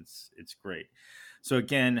it's great. So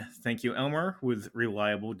again, thank you, Elmer, with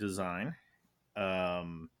Reliable Design. I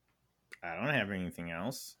don't have anything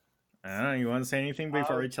else. I don't know. You want to say anything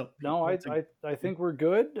before I tell? No, I think we're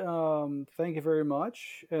good. Thank you very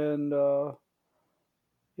much, and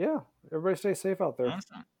yeah, everybody stay safe out there.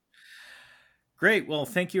 Awesome. Great. Well,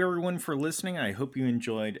 thank you everyone for listening. I hope you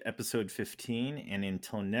enjoyed episode 15. And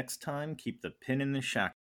until next time, keep the pin in the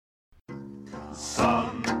shack.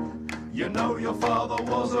 Son, you know your father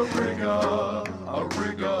was a rigger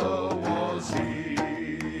was he.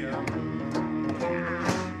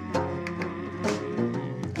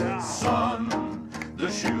 Son,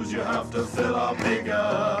 the shoes you have to fill are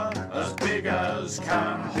bigger.